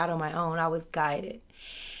that out on my own. I was guided.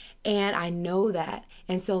 And I know that.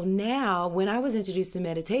 And so now when I was introduced to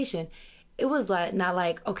meditation, it was like not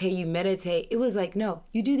like, okay, you meditate. It was like, no,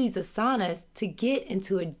 you do these asanas to get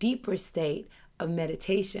into a deeper state of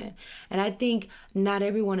meditation. And I think not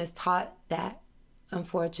everyone is taught that.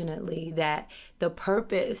 Unfortunately, that the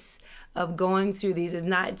purpose of going through these is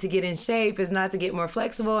not to get in shape, is not to get more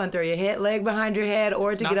flexible and throw your leg behind your head,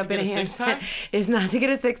 or to get up in a handstand. It's not to get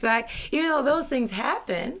a six-pack, even though those things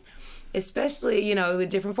happen, especially, with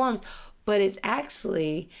different forms. But it's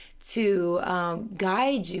actually to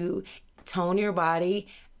guide you, tone your body,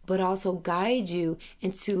 but also guide you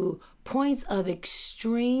into points of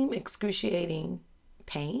extreme, excruciating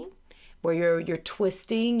pain, where you're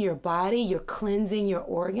twisting your body, you're cleansing your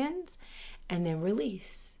organs, and then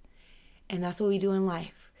release. And that's what we do in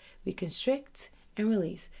life. We constrict and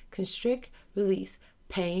release. Constrict, release.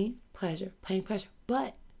 Pain, pleasure. Pain, pleasure.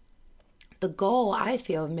 But the goal, I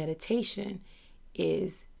feel, of meditation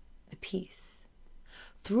is the peace.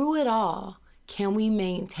 Through it all, can we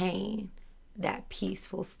maintain that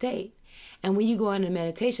peaceful state? And when you go into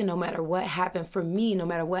meditation, no matter what happened for me, no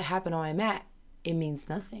matter what happened on my mat, it means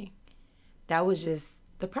nothing. That was just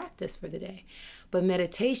the practice for the day. But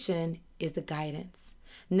meditation is the guidance.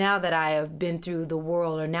 Now that I have been through the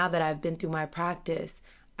world, or now that I've been through my practice,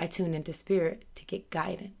 I tune into spirit to get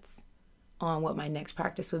guidance on what my next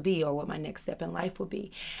practice would be or what my next step in life would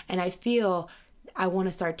be. And I feel I want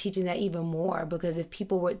to start teaching that even more, because if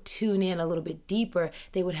people would tune in a little bit deeper,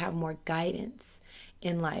 they would have more guidance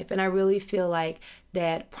in life. And I really feel like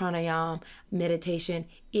that pranayama meditation,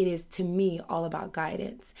 it is to me all about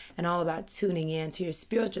guidance and all about tuning in to your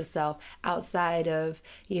spiritual self outside of,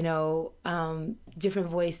 different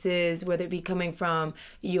voices, whether it be coming from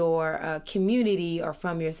your community or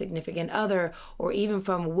from your significant other, or even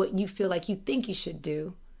from what you feel like you think you should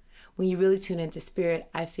do. When you really tune into spirit,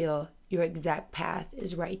 I feel your exact path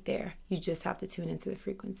is right there. You just have to tune into the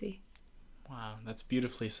frequency. Wow, that's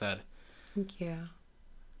beautifully said. Thank you.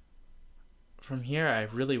 From here, I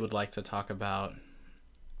really would like to talk about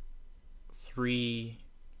 3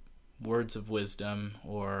 words of wisdom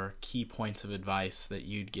or key points of advice that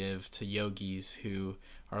you'd give to yogis who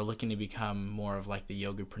are looking to become more of like the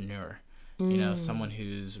yogapreneur. Someone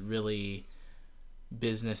who's really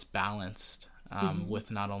business balanced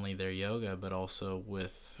with not only their yoga, but also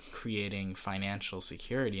with creating financial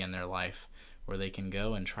security in their life, where they can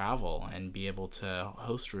go and travel and be able to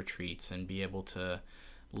host retreats and be able to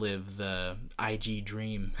live the IG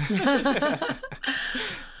dream.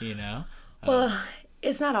 Well,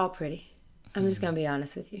 It's not all pretty. I'm just going to be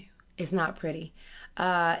honest with you. It's not pretty.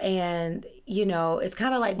 And, you know, it's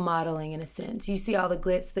kind of like modeling in a sense. You see all the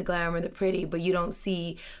glitz, the glamour, the pretty, but you don't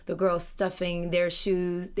see the girl stuffing their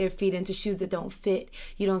feet into shoes that don't fit.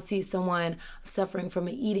 You don't see someone suffering from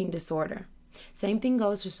an eating disorder. Same thing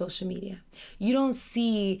goes for social media. You don't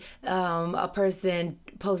see a person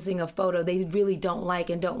posting a photo they really don't like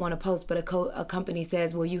and don't want to post, but a company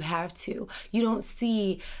says, well, you have to. You don't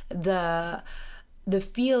see the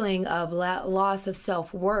feeling of loss of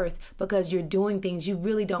self-worth because you're doing things you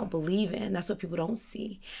really don't believe in. That's what people don't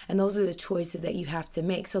see. And those are the choices that you have to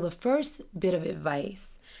make. So the first bit of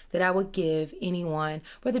advice that I would give anyone,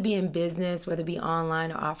 whether it be in business, whether it be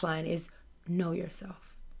online or offline, is know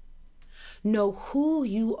yourself. Know who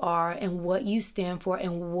you are and what you stand for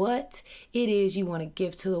and what it is you want to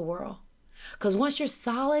give to the world. Because once you're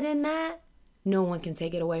solid in that, no one can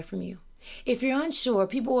take it away from you. If you're unsure,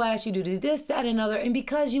 people will ask you to do this, that, and other, and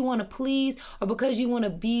because you want to please or because you want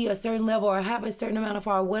to be a certain level or have a certain amount of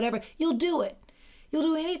power or whatever, you'll do it. You'll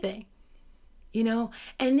do anything, you know?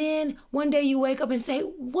 And then one day you wake up and say,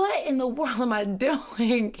 what in the world am I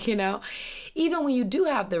doing, you know? Even when you do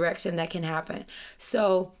have direction, that can happen.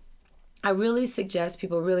 So I really suggest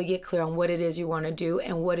people really get clear on what it is you want to do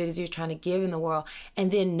and what it is you're trying to give in the world,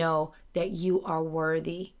 and then know that you are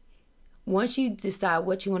worthy. Once you decide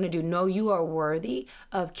what you want to do, know you are worthy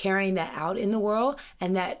of carrying that out in the world,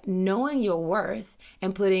 and that knowing your worth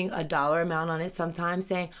and putting a dollar amount on it, sometimes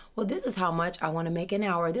saying, well, this is how much I want to make an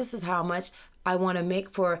hour. This is how much I want to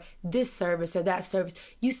make for this service or that service.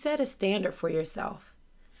 You set a standard for yourself.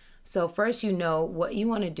 So first, you know what you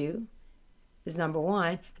want to do is number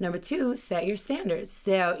one. Number two, set your standards.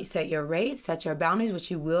 Set your rates, set your boundaries,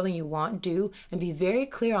 what you will and you won't do, and be very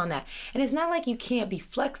clear on that. And it's not like you can't be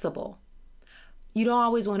flexible. You don't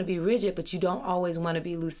always want to be rigid, but you don't always want to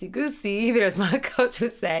be loosey-goosey either, as my coach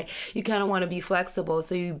would say. You kind of want to be flexible.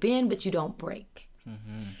 So you bend, but you don't break.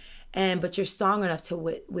 Mm-hmm. But you're strong enough to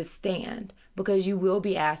withstand, because you will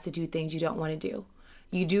be asked to do things you don't want to do.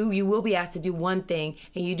 You will be asked to do one thing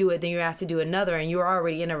and you do it, then you're asked to do another, and you're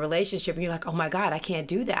already in a relationship and you're like, oh my God, I can't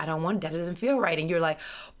do that. I don't want that. It doesn't feel right. And you're like,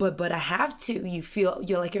 but I have to.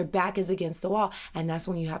 You're like your back is against the wall. And that's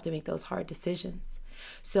when you have to make those hard decisions.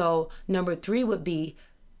 So number 3 would be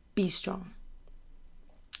strong.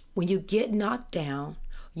 When you get knocked down,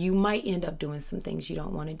 you might end up doing some things you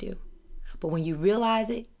don't want to do. But when you realize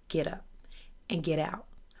it, get up and get out.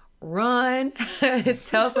 Run,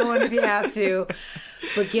 tell someone if you have to,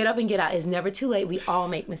 but get up and get out. It's never too late. We all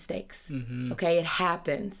make mistakes. Mm-hmm. Okay, it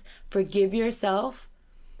happens. Forgive yourself,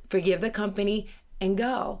 forgive the company, and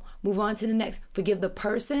go. Move on to the next. Forgive the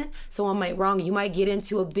person. Someone might wrong you. You might get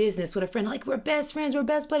into a business with a friend, like, we're best friends, we're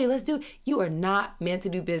best buddy, let's do. You are not meant to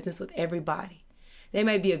do business with everybody. They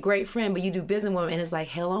might be a great friend, but you do business with them and it's like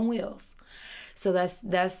hell on wheels. So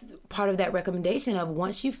that's part of that recommendation of,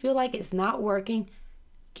 once you feel like it's not working,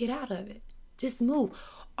 get out of it. Just move.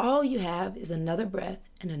 All you have is another breath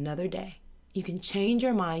and another day. You can change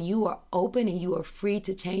your mind. You are open and you are free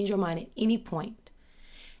to change your mind at any point.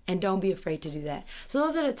 And don't be afraid to do that. So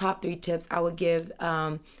those are the top 3 tips I would give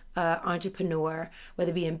entrepreneur,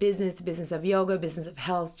 whether it be in business of yoga, business of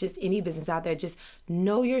health, just any business out there. Just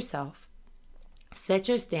know yourself, set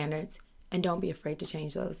your standards, and don't be afraid to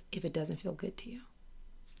change those if it doesn't feel good to you.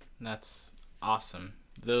 That's awesome.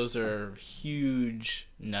 Those are huge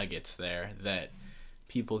nuggets there that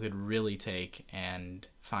people could really take and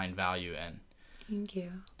find value in. Thank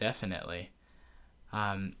you. Definitely.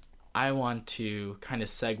 I want to kind of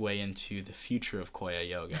segue into the future of Koya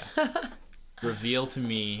Yoga. Reveal to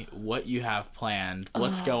me what you have planned,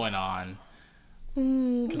 what's going on.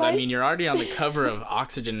 Because, I mean, you're already on the cover of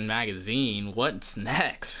Oxygen magazine. What's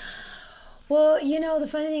next? Well, you know, the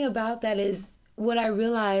funny thing about that is, what I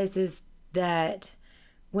realized is that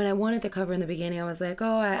when I wanted the cover in the beginning, I was like,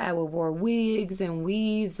 oh, I wore wigs and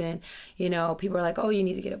weaves, and, you know, people were like, oh, you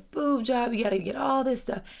need to get a boob job, you got to get all this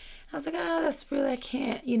stuff. I was like, that's really, I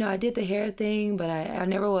can't, you know, I did the hair thing, but I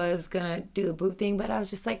never was going to do the boob thing, but I was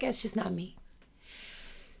just like, it's just not me.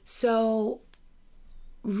 So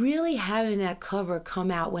really having that cover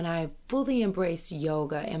come out when I fully embraced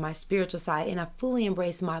yoga and my spiritual side, and I fully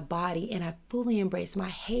embraced my body, and I fully embraced my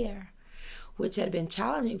hair, which had been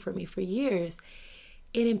challenging for me for years,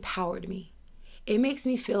 it empowered me. It makes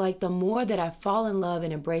me feel like the more that I fall in love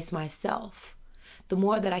and embrace myself, the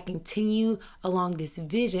more that I continue along this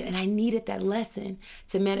vision. And I needed that lesson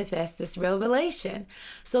to manifest this revelation.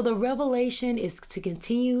 So the revelation is to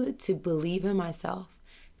continue to believe in myself,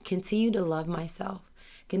 continue to love myself,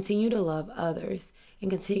 continue to love others,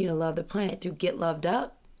 and continue to love the planet through Get Loved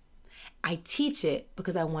Up I teach it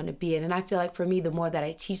because I want to be it. And I feel like for me, the more that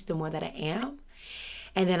I teach, the more that I am.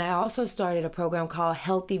 And then I also started a program called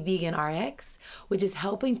Healthy Vegan RX, which is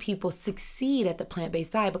helping people succeed at the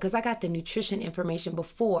plant-based diet, because I got the nutrition information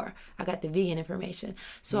before I got the vegan information.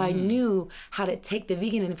 So I knew how to take the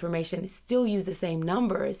vegan information, still use the same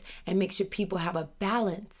numbers, and make sure people have a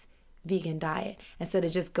balanced vegan diet instead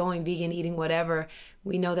of just going vegan, eating whatever.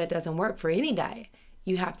 We know that doesn't work for any diet.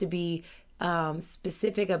 You have to be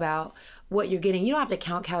specific about what you're getting. You don't have to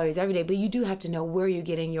count calories every day, but you do have to know where you're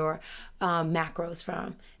getting your macros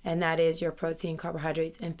from. And that is your protein,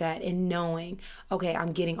 carbohydrates, and fat, and knowing, okay,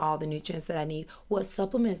 I'm getting all the nutrients that I need. What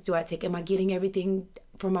supplements do I take? Am I getting everything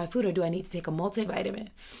from my food, or do I need to take a multivitamin?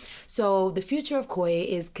 So the future of Koya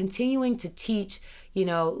is continuing to teach,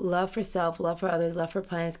 love for self, love for others, love for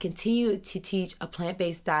plants, continue to teach a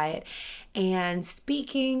plant-based diet, and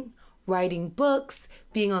speaking, writing books,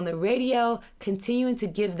 being on the radio, continuing to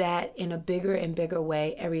give that in a bigger and bigger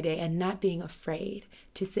way every day, and not being afraid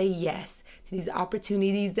to say yes to these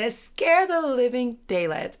opportunities that scare the living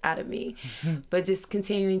daylights out of me, but just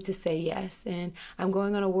continuing to say yes. And I'm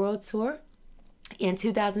going on a world tour in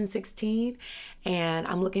 2016, and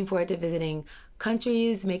I'm looking forward to visiting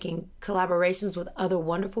countries, making collaborations with other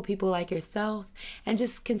wonderful people like yourself, and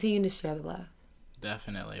just continuing to share the love.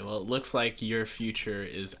 Definitely. Well, it looks like your future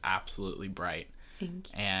is absolutely bright.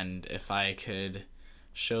 Thank you. And if I could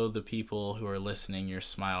show the people who are listening your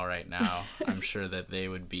smile right now, I'm sure that they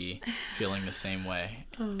would be feeling the same way.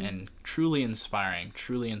 And truly inspiring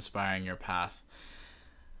your path.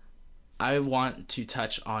 I want to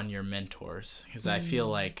touch on your mentors, because I feel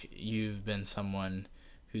like you've been someone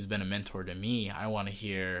who's been a mentor to me. I want to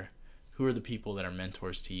hear, who are the people that are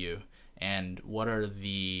mentors to you, and what are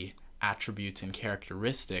the attributes and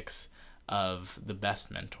characteristics of the best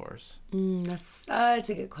mentors? That's such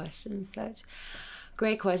a good question. Such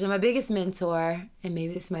great question. My biggest mentor, and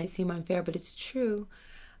maybe this might seem unfair, but it's true,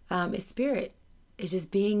 is Spirit. It's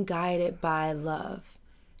just being guided by love.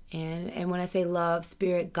 And when I say love,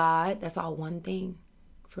 Spirit, God, that's all one thing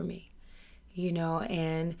for me.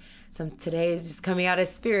 And today is just coming out of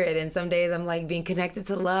Spirit, and some days I'm like being connected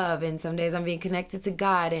to love, and some days I'm being connected to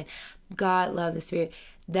God, and God, love, the Spirit.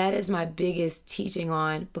 That is my biggest teaching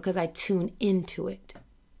on, because I tune into it.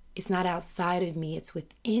 It's not outside of me, it's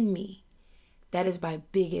within me. That is my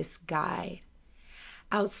biggest guide.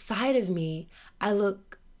 Outside of me, I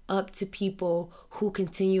look up to people who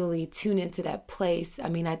continually tune into that place. I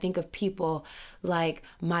mean, I think of people like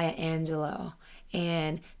Maya Angelou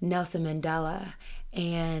and Nelson Mandela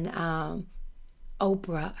and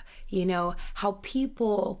Oprah, how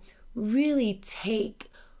people really take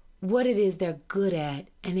what it is they're good at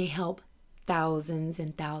and they help thousands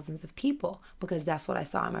and thousands of people, because that's what I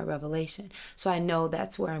saw in my revelation. So I know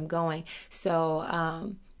that's where I'm going. So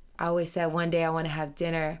I always said one day I want to have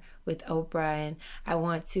dinner with Oprah, and I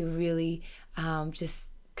want to really just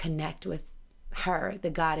connect with her,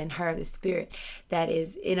 the God in her, the Spirit that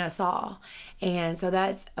is in us all. And so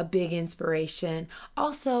that's a big inspiration.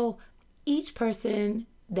 Also, each person,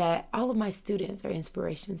 that all of my students are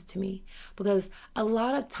inspirations to me, because a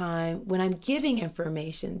lot of time when I'm giving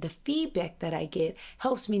information, the feedback that I get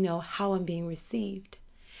helps me know how I'm being received.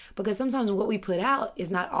 Because sometimes what we put out is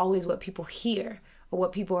not always what people hear or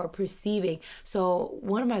what people are perceiving. So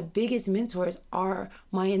one of my biggest mentors are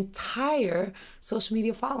my entire social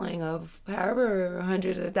media following of however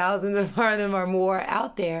hundreds of thousands of them or more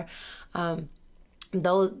out there.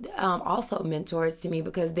 Those also mentors to me,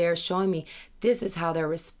 because they're showing me this is how they're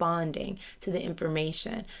responding to the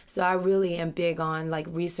information. So I really am big on like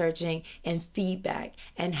researching and feedback,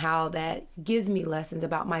 and how that gives me lessons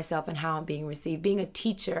about myself and how I'm being received. Being a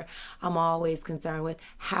teacher, I'm always concerned with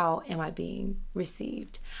how am I being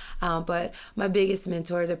received. But my biggest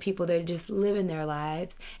mentors are people that are just living their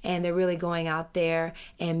lives, and they're really going out there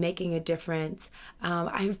and making a difference.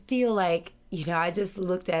 I feel like, I just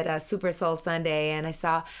looked at Super Soul Sunday, and I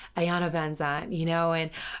saw Ayana Van Zandt,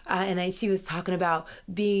 and she was talking about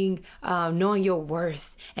being, knowing your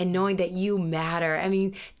worth and knowing that you matter. I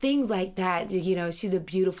mean, things like that. She's a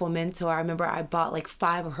beautiful mentor. I remember I bought like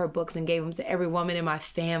 5 of her books and gave them to every woman in my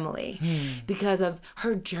family because of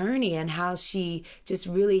her journey and how she just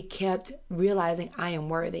really kept realizing I am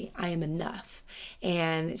worthy, I am enough.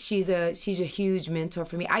 And she's a huge mentor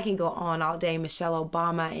for me. I can go on all day. Michelle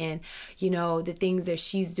Obama, and know, the things that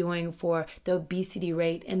she's doing for the obesity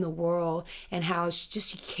rate in the world, and how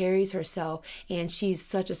she carries herself, and she's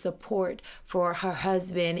such a support for her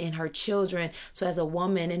husband and her children. So as a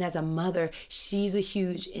woman and as a mother, she's a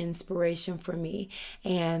huge inspiration for me.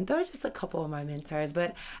 And those are just a couple of my mentors,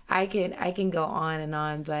 but I can go on and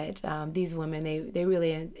on. But these women, they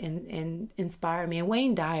really inspire me. And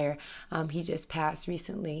Wayne Dyer, he just passed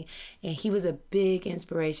recently, and he was a big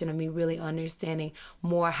inspiration of me really understanding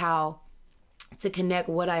more how to connect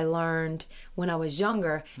what I learned when I was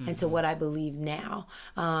younger and to what I believe now.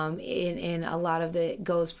 And a lot of it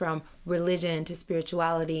goes from religion to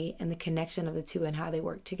spirituality and the connection of the two and how they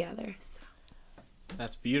work together. So.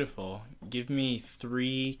 That's beautiful. Give me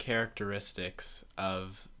 3 characteristics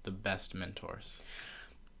of the best mentors.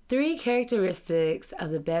 3 characteristics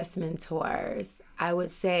of the best mentors. I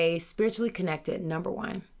would say spiritually connected, number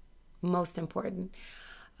 1, most important.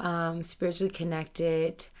 Spiritually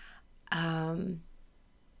connected,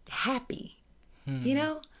 happy. You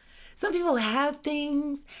know, some people have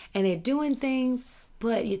things and they're doing things,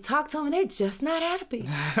 but you talk to them and they're just not happy.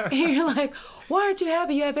 And you're like, why aren't you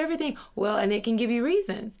happy? You have everything. Well, and they can give you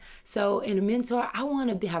reasons. So in a mentor, I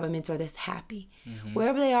want to have a mentor that's happy.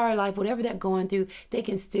 Wherever they are in life, whatever they're going through, they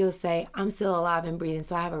can still say, I'm still alive and breathing,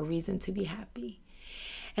 so I have a reason to be happy.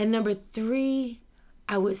 And number 3,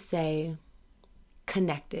 I would say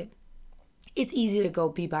connected. It's easy to go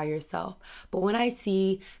be by yourself. But when I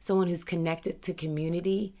see someone who's connected to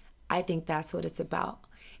community, I think that's what it's about.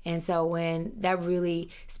 And so when that really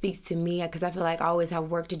speaks to me, because I feel like I always have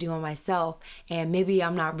work to do on myself, and maybe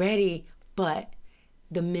I'm not ready, but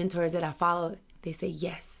the mentors that I follow, they say,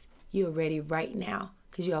 yes, you're ready right now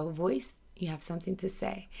because you have a voice, you have something to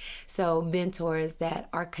say. So mentors that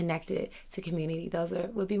are connected to community, those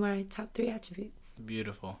would be my top 3 attributes.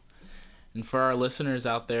 Beautiful. And for our listeners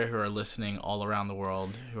out there who are listening all around the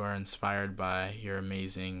world, who are inspired by your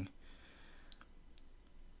amazing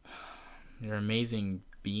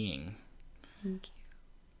being. Thank you.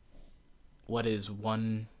 What is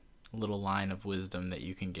one little line of wisdom that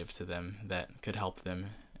you can give to them that could help them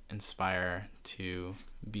inspire to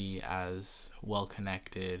be as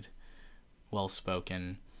well-connected,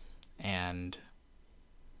 well-spoken, and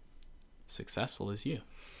successful as you?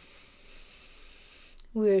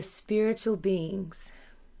 We're spiritual beings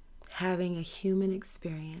having a human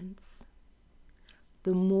experience.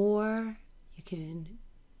 The more you can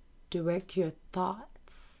direct your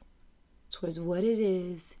thoughts towards what it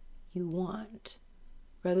is you want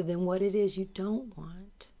rather than what it is you don't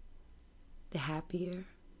want, the happier,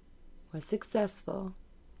 more successful,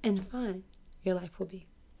 and fun your life will be.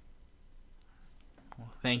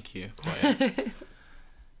 Well, thank you, Koya.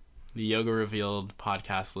 The Yoga Revealed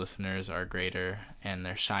podcast listeners are greater, and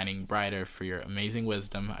they're shining brighter for your amazing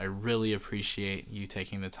wisdom. I really appreciate you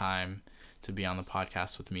taking the time to be on the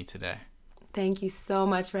podcast with me today. Thank you so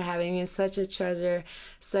much for having me. It's such a treasure,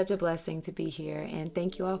 such a blessing to be here, and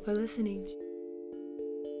thank you all for listening.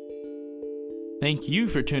 Thank you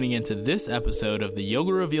for tuning into this episode of the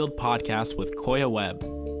Yoga Revealed podcast with Koya Webb.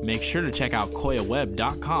 Make sure to check out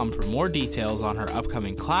koyawebb.com for more details on her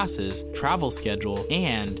upcoming classes, travel schedule,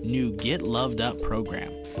 and new Get Loved Up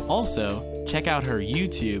program. Also, check out her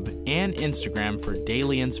YouTube and Instagram for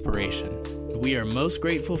daily inspiration. We are most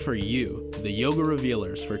grateful for you, the Yoga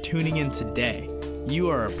Revealers, for tuning in today. You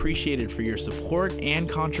are appreciated for your support and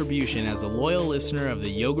contribution as a loyal listener of the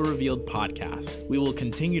Yoga Revealed podcast. We will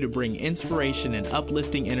continue to bring inspiration and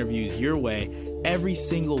uplifting interviews your way every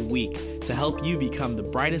single week to help you become the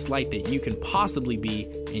brightest light that you can possibly be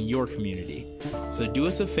in your community. So do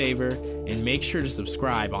us a favor and make sure to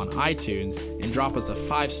subscribe on iTunes and drop us a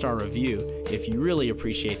 5-star review if you really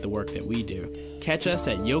appreciate the work that we do. Catch us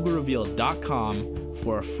at yogarevealed.com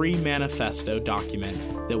for a free manifesto document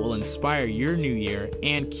that will inspire your new year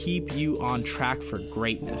and keep you on track for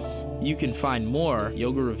greatness. You can find more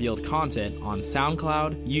Yoga Revealed content on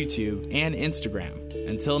SoundCloud, YouTube, and Instagram.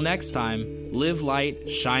 Until next time, live light,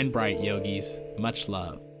 shine bright, yogis. Much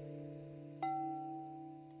love.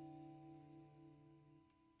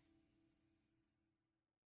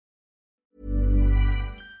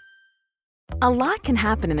 A lot can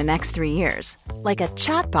happen in the next 3 years. Like a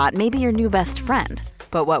chatbot may be your new best friend.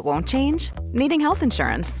 But what won't change? Needing health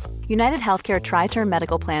insurance. United Healthcare Tri-Term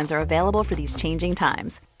Medical Plans are available for these changing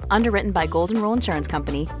times. Underwritten by Golden Rule Insurance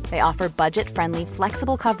Company, they offer budget-friendly,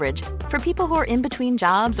 flexible coverage for people who are in between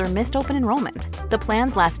jobs or missed open enrollment. The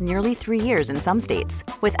plans last nearly 3 years in some states,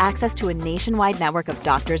 with access to a nationwide network of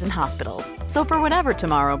doctors and hospitals. So for whatever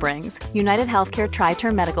tomorrow brings, United Healthcare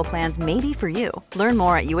Tri-Term Medical Plans may be for you. Learn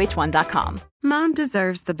more at uh1.com. Mom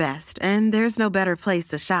deserves the best, and there's no better place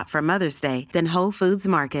to shop for Mother's Day than Whole Foods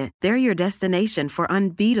Market. They're your destination for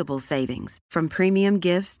unbeatable savings, from premium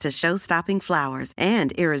gifts to show-stopping flowers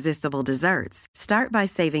and irresistible desserts. Start by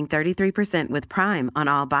saving 33% with Prime on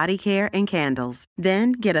all body care and candles.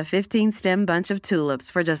 Then get a 15-stem bunch of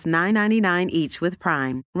tulips for just $9.99 each with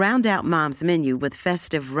Prime. Round out Mom's menu with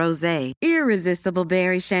festive rosé, irresistible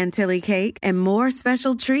berry chantilly cake, and more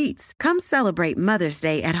special treats. Come celebrate Mother's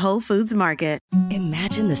Day at Whole Foods Market.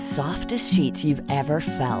 Imagine the softest sheets you've ever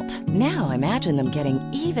felt. Now imagine them getting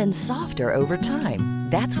even softer over time.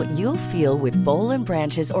 That's what you'll feel with Boll &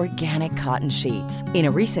 Branch's organic cotton sheets. In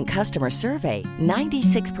a recent customer survey,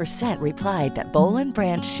 96% replied that Boll &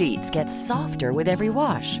 Branch sheets get softer with every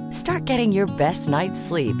wash. Start getting your best night's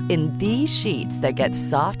sleep in these sheets that get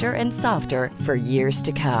softer and softer for years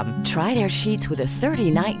to come. Try their sheets with a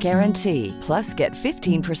 30-night guarantee. Plus, get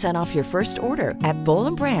 15% off your first order at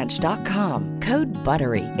bollandbranch.com. Code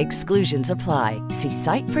BUTTERY. Exclusions apply. See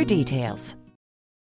site for details.